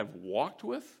 Men that I've walked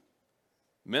with.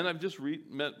 Men I've just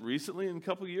met recently in a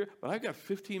couple of years. But I've got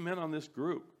 15 men on this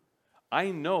group.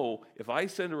 I know if I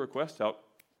send a request out,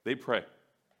 they pray.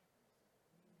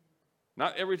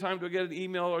 Not every time do I get an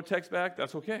email or text back.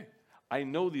 That's okay. I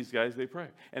know these guys, they pray.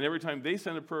 And every time they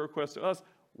send a prayer request to us,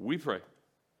 we pray.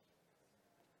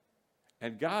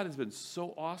 And God has been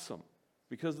so awesome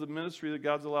because of the ministry that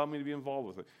God's allowed me to be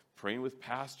involved with. Praying with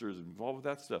pastors, involved with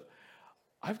that stuff.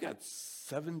 I've got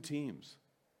 7 teams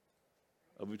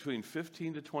of between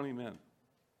 15 to 20 men.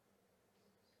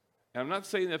 And I'm not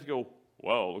saying that to go,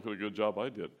 wow, look at a good job I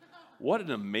did. What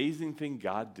an amazing thing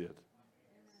God did.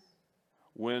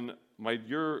 When my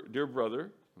dear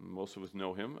brother, most of us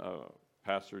know him,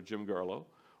 Pastor Jim Garlow,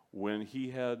 when he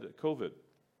had COVID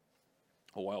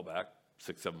a while back,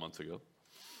 6-7 months ago.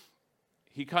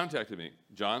 He contacted me.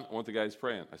 John, I want the guys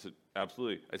praying. I said,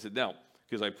 absolutely. I said, now,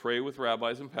 because I pray with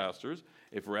rabbis and pastors,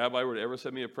 if a rabbi were to ever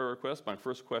send me a prayer request, my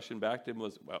first question back to him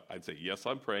was, well, I'd say, yes,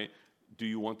 I'm praying. Do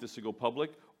you want this to go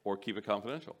public or keep it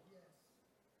confidential? Yes.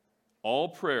 All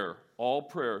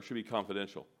prayer should be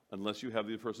confidential unless you have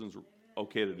the person's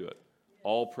okay to do it.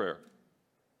 All prayer.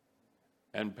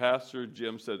 And Pastor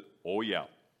Jim said, oh, yeah.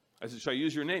 I said, should I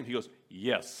use your name? He goes,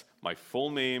 yes, my full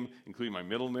name, including my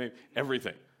middle name,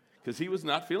 everything. Because he was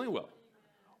not feeling well.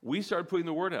 We started putting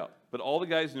the word out. But all the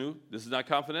guys knew this is not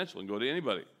confidential and go to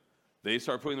anybody. They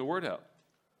started putting the word out.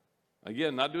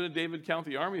 Again, not doing a David Count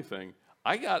the Army thing.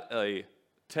 I got a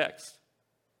text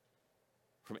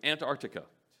from Antarctica.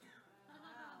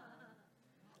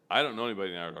 I don't know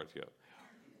anybody in Antarctica.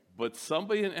 But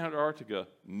somebody in Antarctica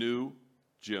knew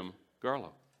Jim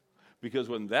Garlow. Because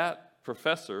when that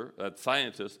professor, that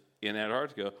scientist in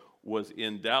Antarctica, was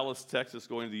in Dallas, Texas,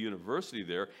 going to the university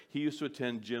there, he used to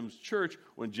attend Jim's church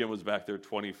when Jim was back there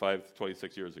 25,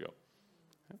 26 years ago.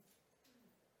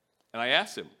 And I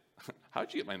asked him,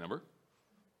 how'd you get my number?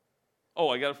 Oh,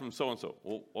 I got it from so-and-so.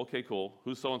 Well, okay, cool.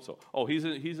 Who's so-and-so? Oh, he's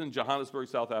in Johannesburg,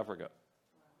 South Africa.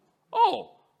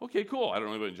 Oh, okay, cool. I don't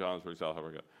know anybody in Johannesburg, South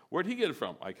Africa. Where'd he get it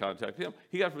from? I contacted him.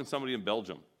 He got it from somebody in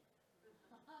Belgium,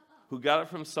 who got it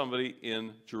from somebody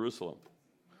in Jerusalem,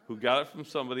 who got it from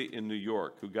somebody in New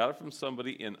York, who got it from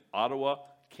somebody in Ottawa,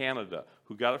 Canada,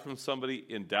 who got it from somebody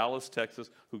in Dallas, Texas,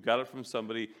 who got it from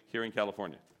somebody here in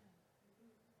California.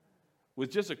 With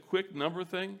just a quick number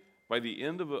thing, by the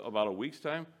end of about a week's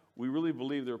time, we really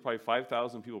believe there were probably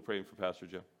 5,000 people praying for Pastor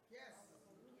Jim. Yes.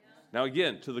 Now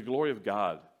again, to the glory of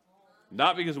God.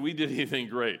 Not because we did anything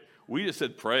great. We just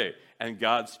said pray, and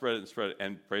God spread it and spread it.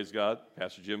 And praise God,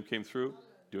 Pastor Jim came through,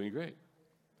 doing great.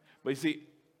 But you see,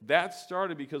 that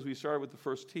started because we started with the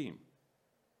first team.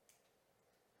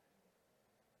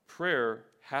 Prayer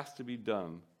has to be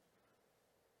done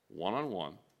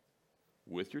one-on-one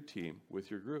with your team,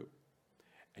 with your group.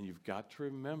 And you've got to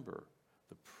remember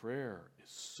the prayer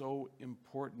is so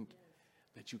important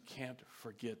that you can't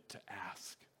forget to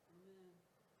ask.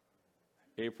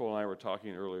 April and I were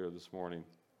talking earlier this morning,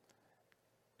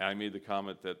 and I made the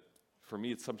comment that for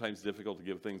me it's sometimes difficult to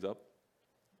give things up.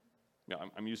 You know,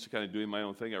 I'm used to kind of doing my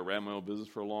own thing. I ran my own business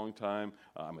for a long time.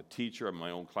 I'm a teacher. I'm in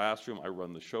my own classroom. I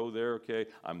run the show there, okay?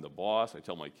 I'm the boss. I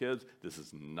tell my kids, this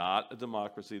is not a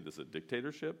democracy. This is a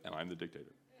dictatorship, and I'm the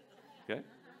dictator, okay?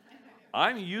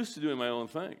 I'm used to doing my own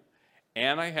thing.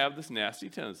 And I have this nasty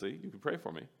tendency, you can pray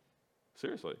for me,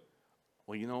 seriously.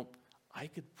 Well, you know, I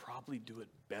could probably do it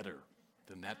better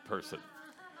than that person,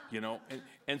 you know?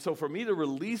 And so for me to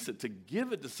release it, to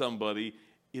give it to somebody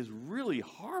is really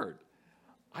hard.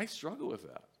 I struggle with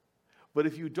that. But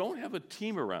if you don't have a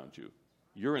team around you,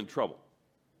 you're in trouble.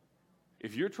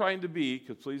 If you're trying to be,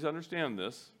 because please understand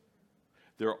this,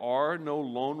 there are no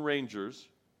Lone Rangers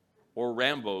or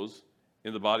Rambos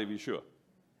in the body of Yeshua.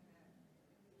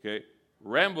 Okay?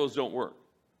 Rambos don't work.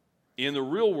 In the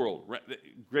real world,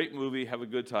 great movie, have a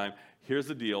good time. Here's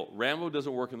the deal. Rambo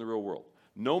doesn't work in the real world.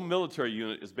 No military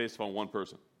unit is based upon one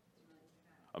person.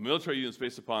 A military unit is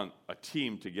based upon a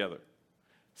team together.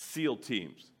 SEAL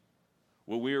teams.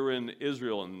 When we were in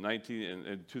Israel in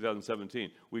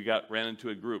 2017, we ran into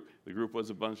a group. The group was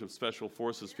a bunch of special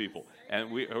forces people.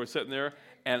 And we were sitting there,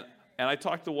 and I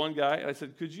talked to one guy, and I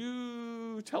said, could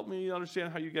you help me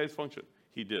understand how you guys function?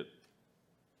 He did.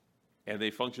 And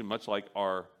they function much like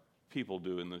our people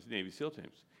do in the Navy SEAL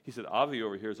teams. He said, Avi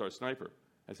over here is our sniper.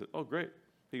 I said, oh, great.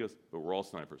 He goes, but we're all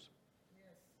snipers. Yes.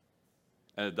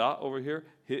 And Adat over here,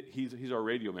 he's our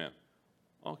radio man.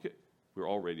 Okay, we're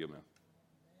all radio men.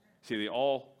 See, they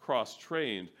all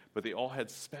cross-trained, but they all had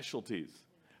specialties.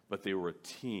 But they were a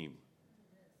team.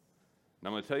 Now,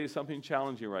 I'm going to tell you something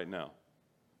challenging right now,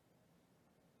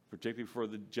 particularly for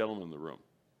the gentlemen in the room.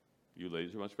 You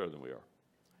ladies are much better than we are.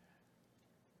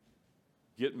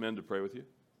 Get men to pray with you.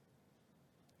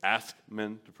 Ask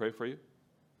men to pray for you.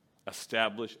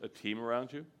 Establish a team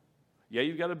around you. Yeah,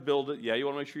 you've got to build it. Yeah, you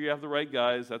want to make sure you have the right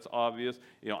guys. That's obvious.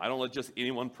 You know, I don't let just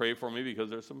anyone pray for me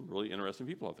because there's some really interesting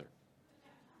people out there.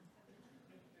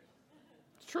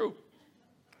 It's true.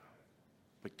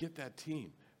 But get that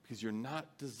team because you're not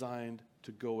designed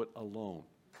to go it alone.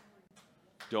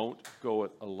 Don't go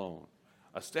it alone.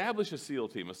 Establish a SEAL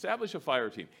team. Establish a fire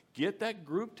team. Get that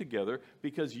group together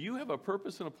because you have a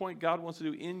purpose and a point God wants to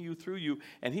do in you, through you,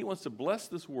 and He wants to bless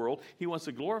this world. He wants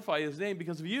to glorify His name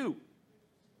because of you.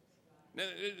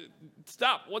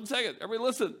 Stop 1 second. Everybody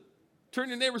listen. Turn to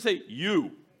your neighbor and say,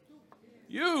 you.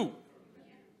 You.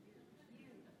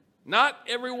 Not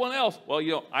everyone else.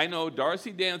 Well, I know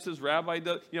Darcy dances, Rabbi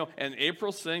does, and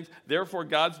April sings. Therefore,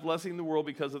 God's blessing the world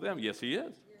because of them. Yes, he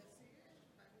is.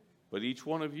 But each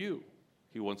one of you,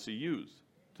 he wants to use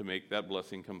to make that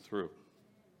blessing come through.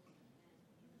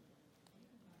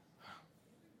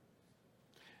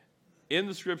 In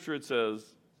the scripture, it says,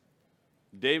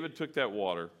 David took that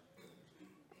water.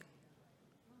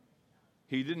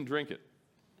 He didn't drink it.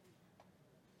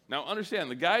 Now,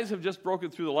 understand, the guys have just broken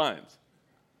through the lines.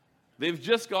 They've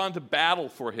just gone to battle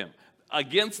for him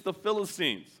against the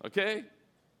Philistines, okay?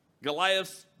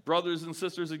 Goliath's brothers and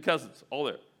sisters and cousins, all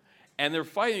there. And they're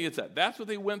fighting against that. That's what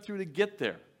they went through to get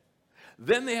there.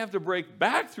 Then they have to break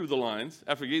back through the lines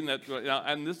after getting that. Now,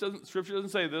 and Scripture doesn't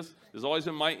say this. There's always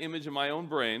in my image in my own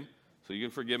brain. So you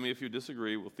can forgive me if you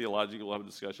disagree. Well, theologically, we'll have a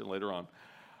discussion later on.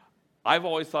 I've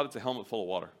always thought it's a helmet full of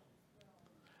water.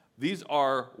 These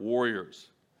are warriors.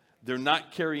 They're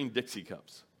not carrying Dixie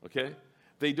cups, okay?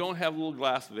 They don't have little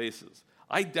glass vases.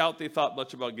 I doubt they thought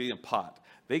much about getting a pot.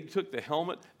 They took the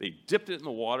helmet, they dipped it in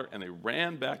the water, and they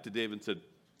ran back to David and said,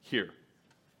 here.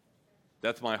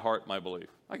 That's my heart, my belief.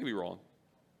 I could be wrong.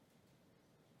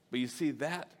 But you see,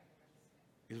 that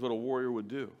is what a warrior would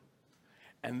do.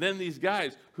 And then these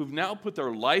guys who've now put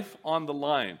their life on the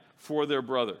line for their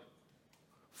brother,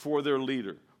 for their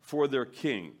leader, for their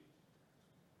king.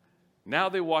 Now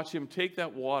they watch him take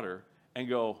that water and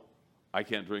go, I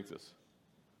can't drink this.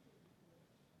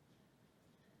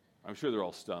 I'm sure they're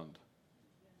all stunned.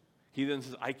 He then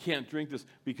says, I can't drink this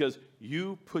because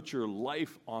you put your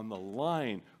life on the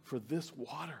line for this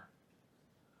water.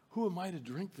 Who am I to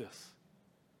drink this?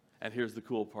 And here's the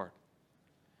cool part.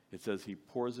 It says he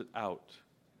pours it out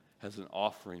as an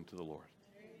offering to the Lord.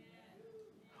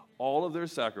 All of their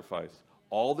sacrifice,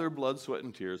 all their blood, sweat,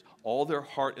 and tears, all their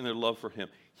heart and their love for him,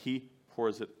 he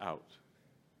pours it out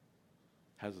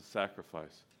as a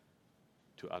sacrifice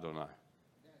to Adonai.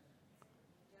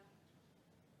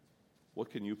 What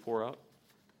can you pour out?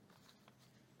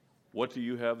 What do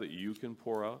you have that you can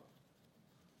pour out?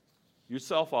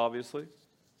 Yourself, obviously.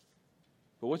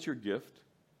 But what's your gift?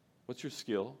 What's your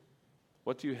skill?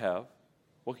 What do you have?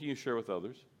 What can you share with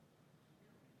others?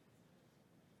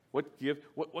 What gift?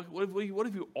 What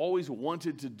have you always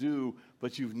wanted to do,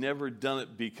 but you've never done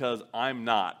it because I'm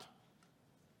not?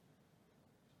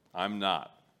 I'm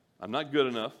not. I'm not good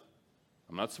enough.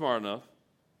 I'm not smart enough.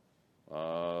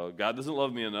 God doesn't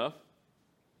love me enough.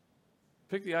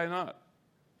 Pick the I not.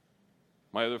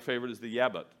 My other favorite is the yeah,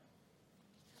 but.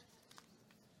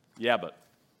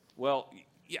 Well,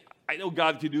 yeah, I know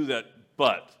God can do that,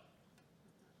 but.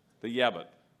 The yeah,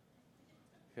 but.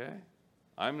 Okay?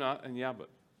 I'm not, and yeah, but.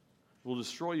 Will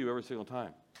destroy you every single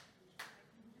time.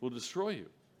 Will destroy you.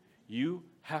 You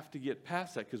have to get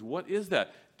past that, because what is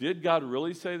that? Did God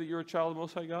really say that you're a child of the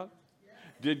Most High God?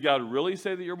 Did God really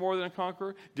say that you're more than a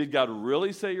conqueror? Did God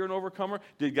really say you're an overcomer?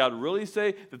 Did God really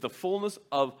say that the fullness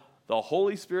of the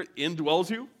Holy Spirit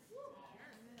indwells you?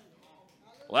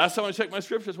 Last time I checked my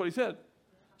scripture, that's what he said.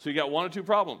 So you got one or two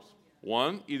problems.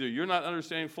 One, either you're not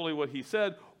understanding fully what he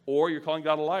said, or you're calling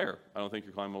God a liar. I don't think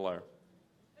you're calling him a liar.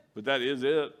 But that is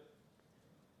it.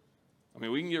 I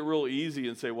mean, we can get real easy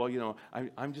and say, well,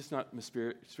 I'm just not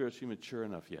spiritually mature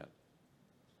enough yet.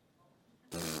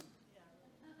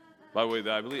 By the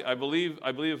way, I believe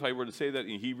if I were to say that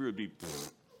in Hebrew, it would be,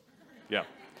 yeah,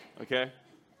 okay?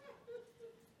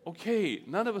 Okay,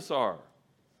 none of us are.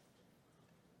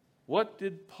 What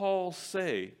did Paul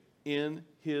say in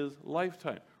his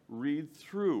lifetime? Read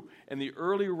through. In the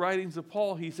early writings of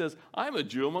Paul, he says, I'm a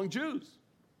Jew among Jews,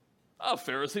 a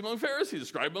Pharisee among Pharisees, a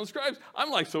scribe among scribes.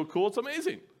 I'm like so cool, it's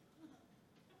amazing.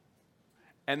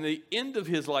 And the end of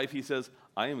his life, he says,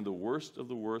 I am the worst of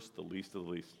the worst, the least of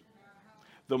the least.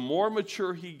 The more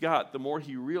mature he got, the more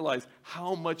he realized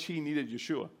how much he needed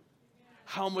Yeshua.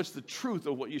 How much the truth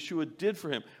of what Yeshua did for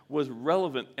him was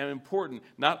relevant and important,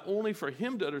 not only for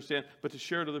him to understand, but to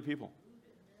share to other people.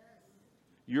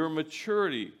 Your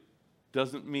maturity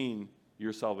doesn't mean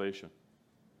your salvation.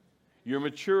 Your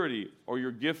maturity or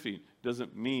your gifting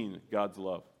doesn't mean God's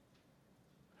love.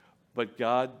 But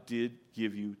God did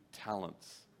give you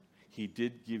talents. He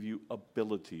did give you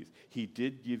abilities. He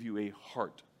did give you a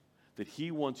heart that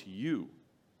he wants you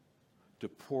to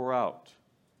pour out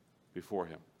before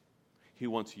him. He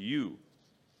wants you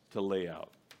to lay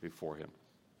out before him.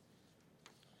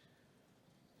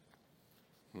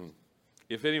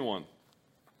 If anyone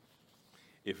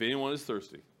is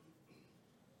thirsty,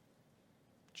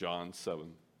 John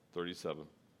 7:37.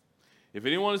 If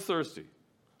anyone is thirsty,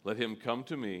 let him come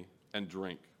to me and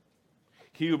drink.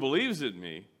 He who believes in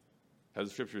me, as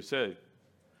the scripture said,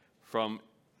 from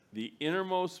the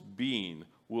innermost being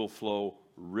will flow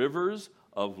rivers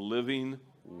of living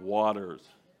waters.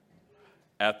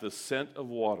 At the scent of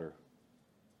water,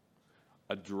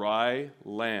 a dry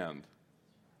land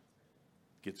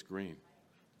gets green.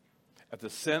 At the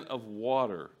scent of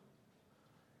water,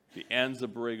 the Anza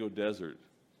Borrego Desert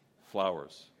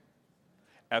flowers.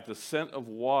 At the scent of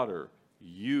water,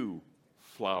 you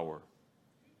flower.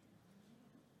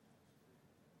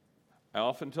 I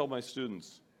often tell my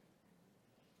students,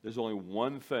 there's only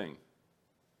one thing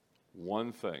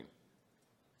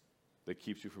that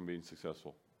keeps you from being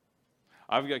successful.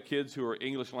 I've got kids who are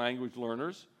English language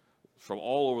learners from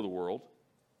all over the world,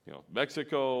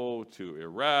 Mexico to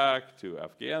Iraq to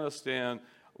Afghanistan.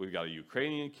 We've got a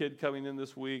Ukrainian kid coming in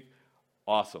this week.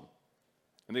 Awesome.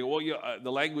 And they go, well, yeah,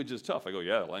 the language is tough. I go,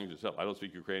 yeah, the language is tough. I don't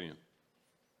speak Ukrainian.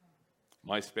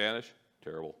 My Spanish,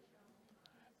 terrible.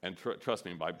 And trust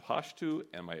me, my Pashto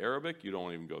and my Arabic, you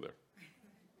don't even go there.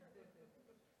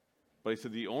 But he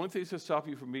said, the only thing that stop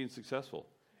you from being successful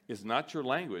is not your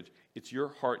language, it's your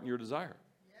heart and your desire.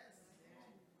 Yes.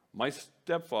 My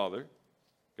stepfather,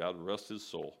 God rest his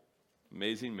soul,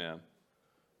 amazing man,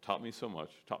 taught me so much,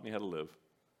 taught me how to live.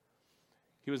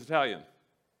 He was Italian.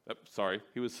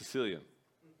 He was Sicilian.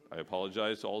 I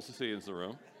apologize to all Sicilians in the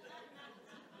room.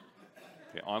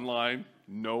 Okay, online,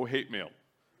 no hate mail.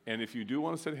 And if you do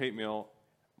want to send hate mail,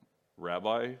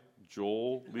 Rabbi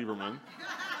Joel Lieberman,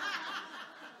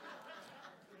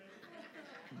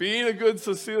 being a good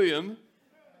Sicilian,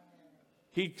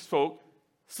 he spoke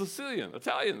Sicilian,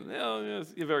 Italian, a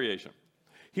variation.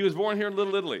 He was born here in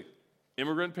Little Italy.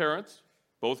 Immigrant parents,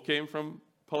 both came from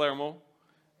Palermo,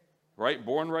 right?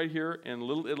 Born right here in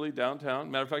Little Italy,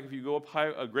 downtown. Matter of fact, if you go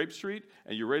up Grape Street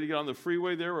and you're ready to get on the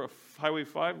freeway there, or Highway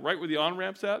 5, right where the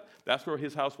on-ramp's at, that's where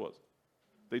his house was.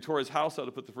 They tore his house out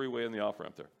to put the freeway and the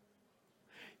off-ramp there.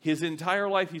 His entire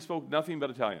life, he spoke nothing but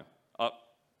Italian, up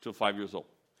till 5 years old.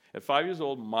 At 5 years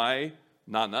old, my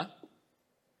nana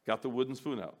got the wooden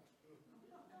spoon out.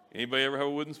 Anybody ever have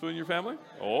a wooden spoon in your family?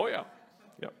 Oh, yeah.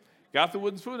 Yep. Got the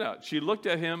wooden spoon out. She looked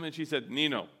at him and she said,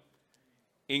 Nino,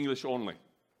 English only.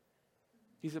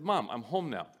 He said, Mom, I'm home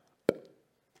now.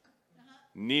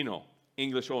 Nino,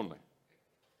 English only.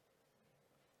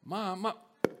 Mom.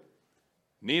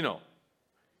 Nino,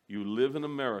 you live in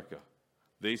America.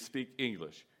 They speak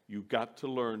English. You got to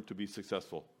learn to be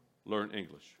successful. Learn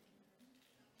English.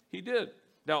 He did.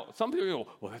 Now, some people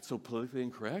go, well, that's so politically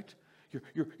incorrect.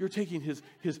 You're taking his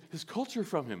culture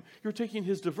from him. You're taking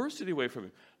his diversity away from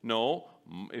him. No,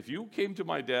 if you came to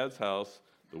my dad's house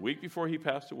the week before he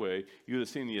passed away, you would have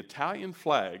seen the Italian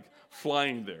flag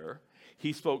flying there.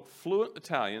 He spoke fluent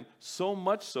Italian, so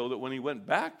much so that when he went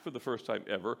back for the first time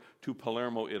ever to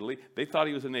Palermo, Italy, they thought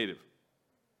he was a native.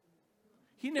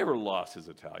 He never lost his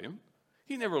Italian.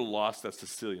 He never lost that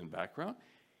Sicilian background.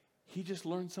 He just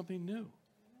learned something new.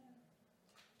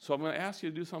 So I'm going to ask you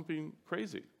to do something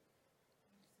crazy.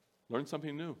 Learn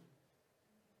something new.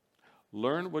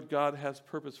 Learn what God has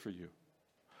purpose for you.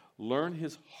 Learn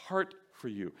his heart for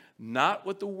you. Not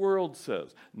what the world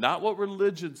says. Not what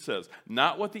religion says.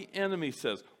 Not what the enemy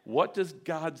says. What does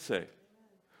God say?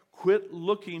 Quit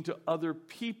looking to other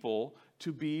people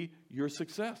to be your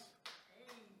success.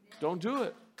 Don't do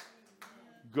it.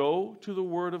 Go to the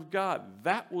Word of God.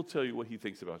 That will tell you what he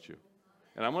thinks about you.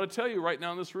 And I'm going to tell you right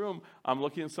now in this room, I'm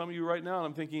looking at some of you right now, and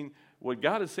I'm thinking, what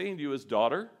God is saying to you is,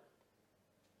 daughter,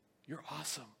 you're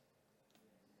awesome.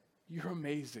 You're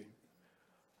amazing.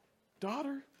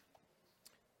 Daughter,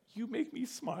 you make me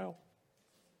smile.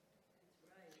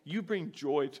 You bring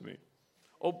joy to me.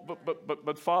 Oh,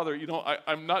 but Father,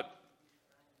 I'm not,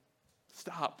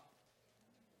 stop.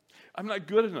 I'm not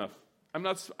good enough. I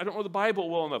don't know the Bible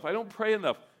well enough. I don't pray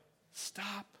enough.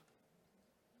 Stop.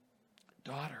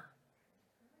 Daughter,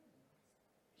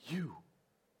 you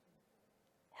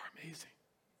are amazing.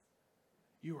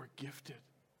 You are gifted.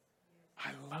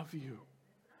 I love you.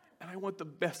 And I want the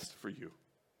best for you.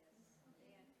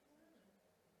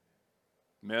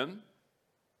 Men,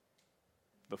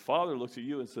 the Father looks at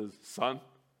you and says, son,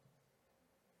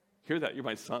 hear that, you're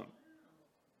my son.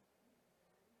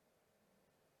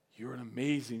 You're an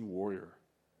amazing warrior.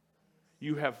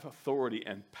 You have authority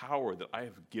and power that I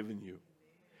have given you.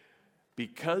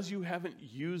 Because you haven't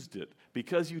used it,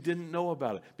 because you didn't know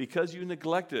about it, because you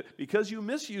neglected it, because you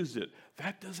misused it,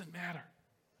 that doesn't matter.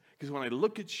 Because when I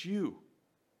look at you,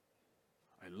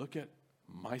 I look at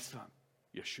my son,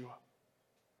 Yeshua.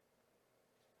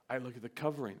 I look at the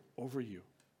covering over you.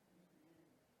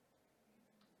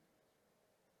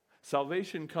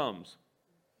 Salvation comes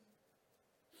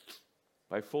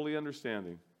by fully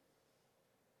understanding,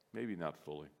 maybe not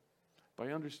fully,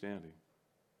 by understanding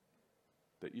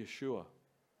that Yeshua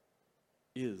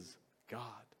is God.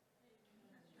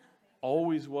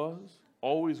 always was,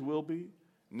 always will be,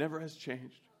 never has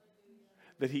changed.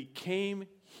 That he came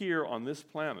here on this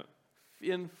planet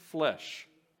in flesh,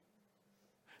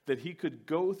 that he could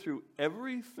go through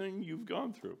everything you've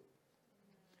gone through,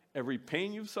 every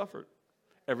pain you've suffered,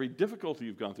 every difficulty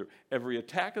you've gone through, every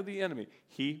attack of the enemy,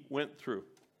 he went through.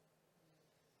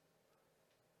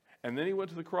 And then he went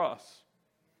to the cross.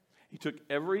 He took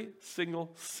every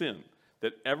single sin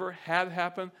that ever had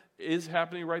happened, is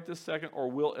happening right this second, or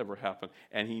will ever happen,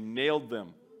 and he nailed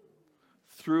them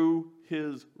through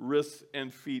his wrists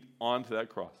and feet onto that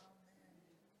cross.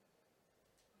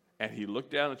 And he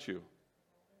looked down at you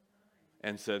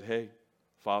and said, hey,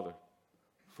 Father,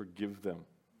 forgive them.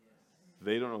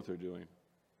 They don't know what they're doing.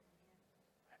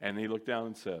 And he looked down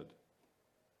and said,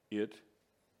 it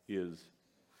is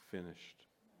finished.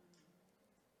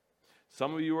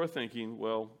 Some of you are thinking,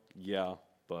 well, yeah,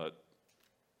 but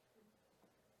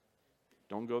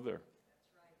don't go there.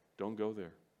 Don't go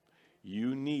there.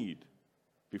 You need,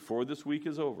 before this week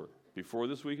is over,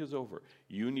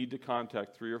 you need to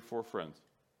contact 3 or 4 friends.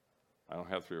 I don't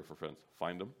have 3 or 4 friends.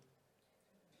 Find them.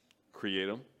 Create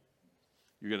them.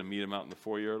 You're going to meet them out in the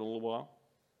foyer in a little while.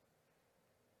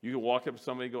 You can walk up to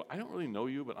somebody and go, I don't really know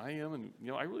you, but I am, and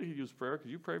I really could use prayer. Could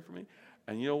you pray for me?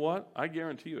 And you know what? I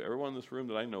guarantee you, everyone in this room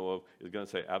that I know of is going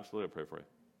to say, absolutely, I'll pray for you.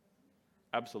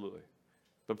 Absolutely.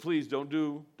 But please don't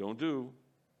do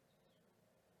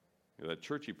that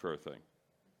churchy prayer thing.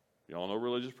 You all know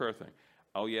religious prayer thing.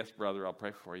 Oh, yes, brother, I'll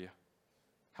pray for you.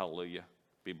 Hallelujah.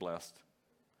 Be blessed.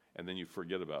 And then you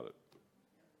forget about it.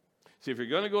 See, if you're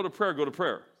going to go to prayer, go to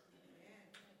prayer.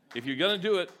 If you're going to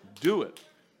do it, do it.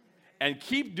 And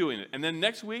keep doing it. And then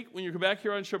next week, when you come back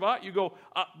here on Shabbat, you go,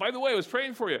 by the way, I was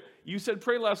praying for you. You said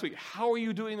pray last week. How are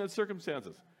you doing in those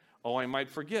circumstances? Oh, I might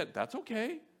forget. That's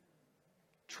okay.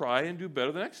 Try and do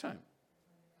better the next time.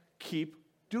 Keep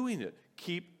doing it.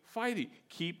 Keep fighting.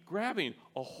 Keep grabbing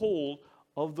a hold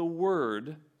of the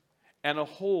word and a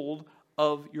hold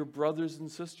of your brothers and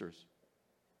sisters.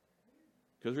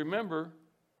 Because remember,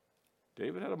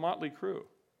 David had a motley crew.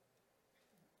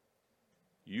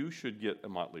 You should get a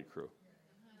motley crew.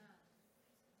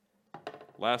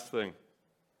 Last thing.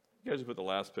 You guys put the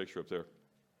last picture up there.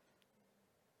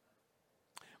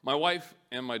 My wife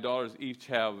and my daughters each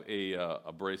have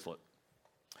a bracelet.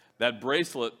 That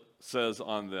bracelet says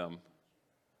on them,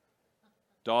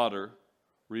 daughter,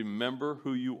 remember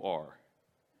who you are.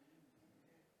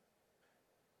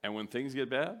 And when things get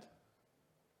bad,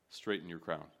 straighten your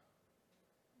crown.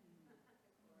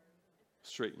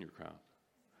 Straighten your crown.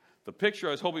 The picture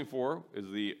I was hoping for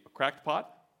is the cracked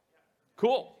pot.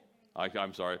 Cool.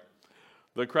 I'm sorry.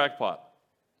 The cracked pot.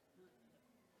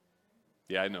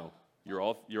 Yeah, I know. You're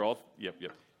all yep.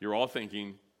 You're all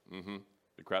thinking,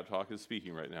 the crap talk is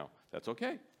speaking right now. That's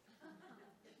okay.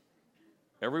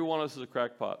 Every one of us is a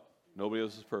cracked pot. Nobody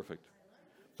else is perfect.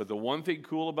 But the one thing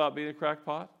cool about being a cracked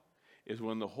pot is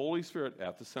when the Holy Spirit,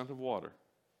 at the scent of water,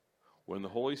 when the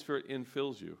Holy Spirit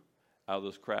infills you, out of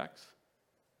those cracks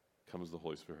comes the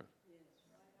Holy Spirit.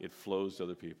 It flows to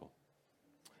other people.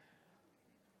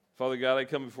 Father God, I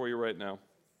come before you right now,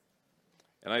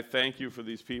 and I thank you for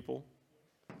these people.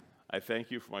 I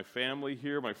thank you for my family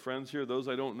here, my friends here, those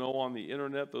I don't know on the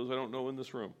internet, those I don't know in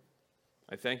this room.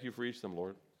 I thank you for each of them,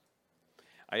 Lord.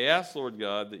 I ask, Lord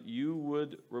God, that you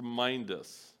would remind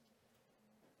us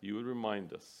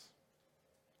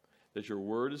that your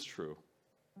word is true,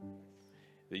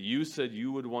 that you said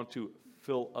you would want to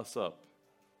fill us up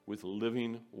with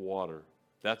living water.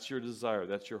 That's your desire.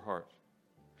 That's your heart.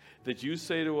 That you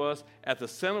say to us, at the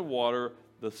scent of water,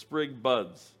 the sprig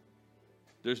buds.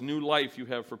 There's new life you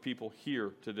have for people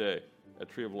here today at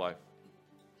Tree of Life.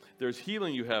 There's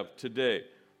healing you have today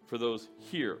for those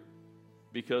here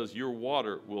because your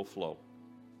water will flow.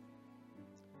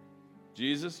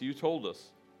 Jesus, you told us,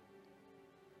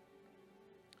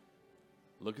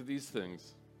 look at these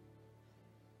things.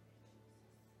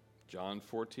 John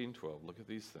 14:12, look at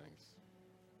these things.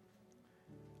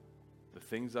 The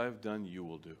things I've done, you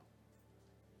will do.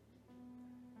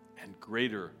 And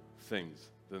greater things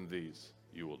than these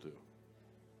you will do.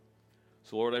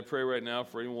 So, Lord, I pray right now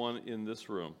for anyone in this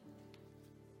room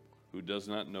who does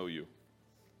not know you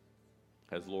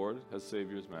as Lord, as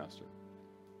Savior, as Master.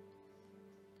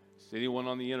 It's anyone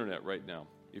on the internet right now.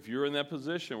 If you're in that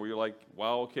position where you're like,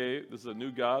 wow, okay, this is a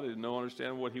new God, I didn't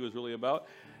understand what he was really about,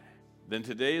 then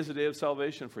today is a day of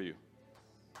salvation for you.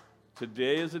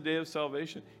 Today is a day of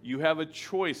salvation. You have a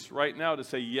choice right now to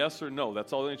say yes or no.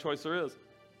 That's all the only choice there is.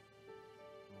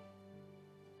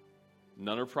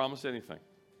 None are promised anything.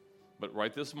 But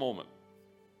right this moment,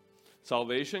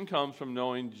 salvation comes from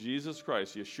knowing Jesus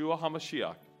Christ, Yeshua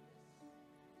HaMashiach,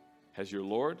 as your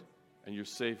Lord and your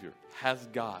Savior, has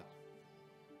God.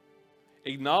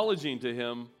 Acknowledging to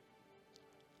Him,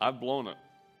 I've blown it,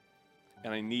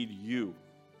 and I need you.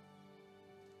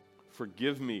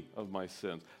 Forgive me of my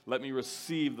sins. Let me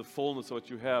receive the fullness of what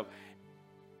you have.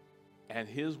 And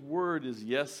His word is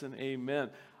yes and amen.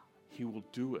 He will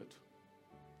do it.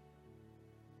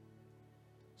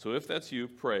 So if that's you,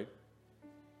 pray.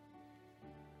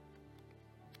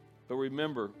 But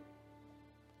remember,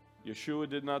 Yeshua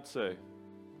did not say,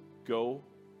 go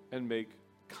and make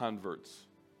converts.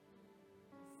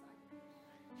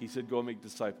 He said, go and make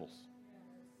disciples.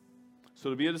 So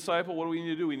to be a disciple, what do we need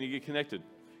to do? We need to get connected.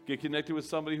 Get connected with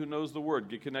somebody who knows the Word.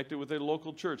 Get connected with a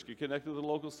local church. Get connected with a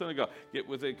local synagogue. Get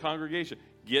with a congregation.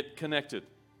 Get connected.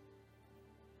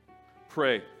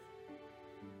 Pray.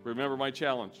 Remember my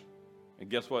challenge. And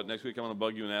guess what? Next week I'm going to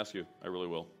bug you and ask you. I really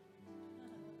will.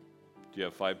 Do you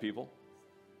have 5 people?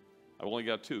 I've only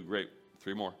got 2. Great.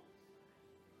 3 more.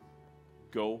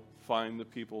 Go find the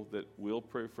people that will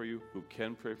pray for you, who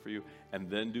can pray for you, and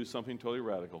then do something totally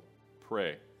radical.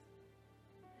 Pray.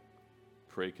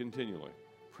 Pray continually.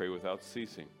 Pray without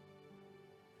ceasing.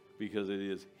 Because it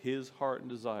is His heart and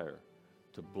desire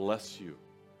to bless you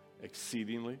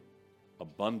exceedingly,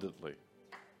 abundantly,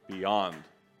 beyond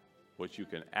what you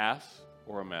can ask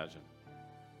or imagine.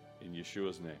 In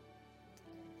Yeshua's name.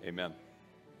 Amen.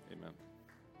 Amen.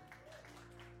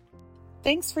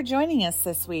 Thanks for joining us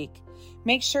this week.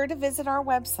 Make sure to visit our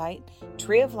website,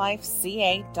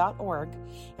 treeoflifeca.org,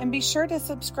 and be sure to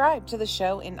subscribe to the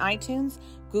show in iTunes,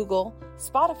 Google,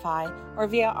 Spotify, or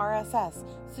via RSS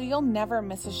so you'll never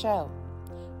miss a show.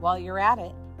 While you're at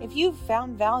it, if you've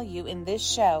found value in this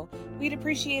show, we'd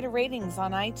appreciate a ratings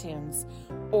on iTunes,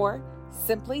 or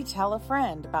simply tell a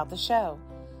friend about the show.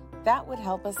 That would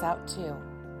help us out too.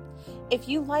 If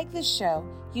you like this show,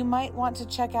 you might want to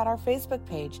check out our Facebook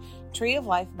page, Tree of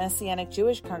Life Messianic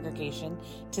Jewish Congregation,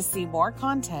 to see more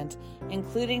content,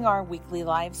 including our weekly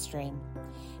live stream.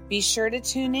 Be sure to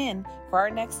tune in for our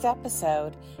next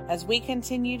episode as we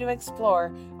continue to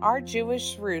explore our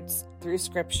Jewish roots through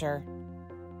Scripture.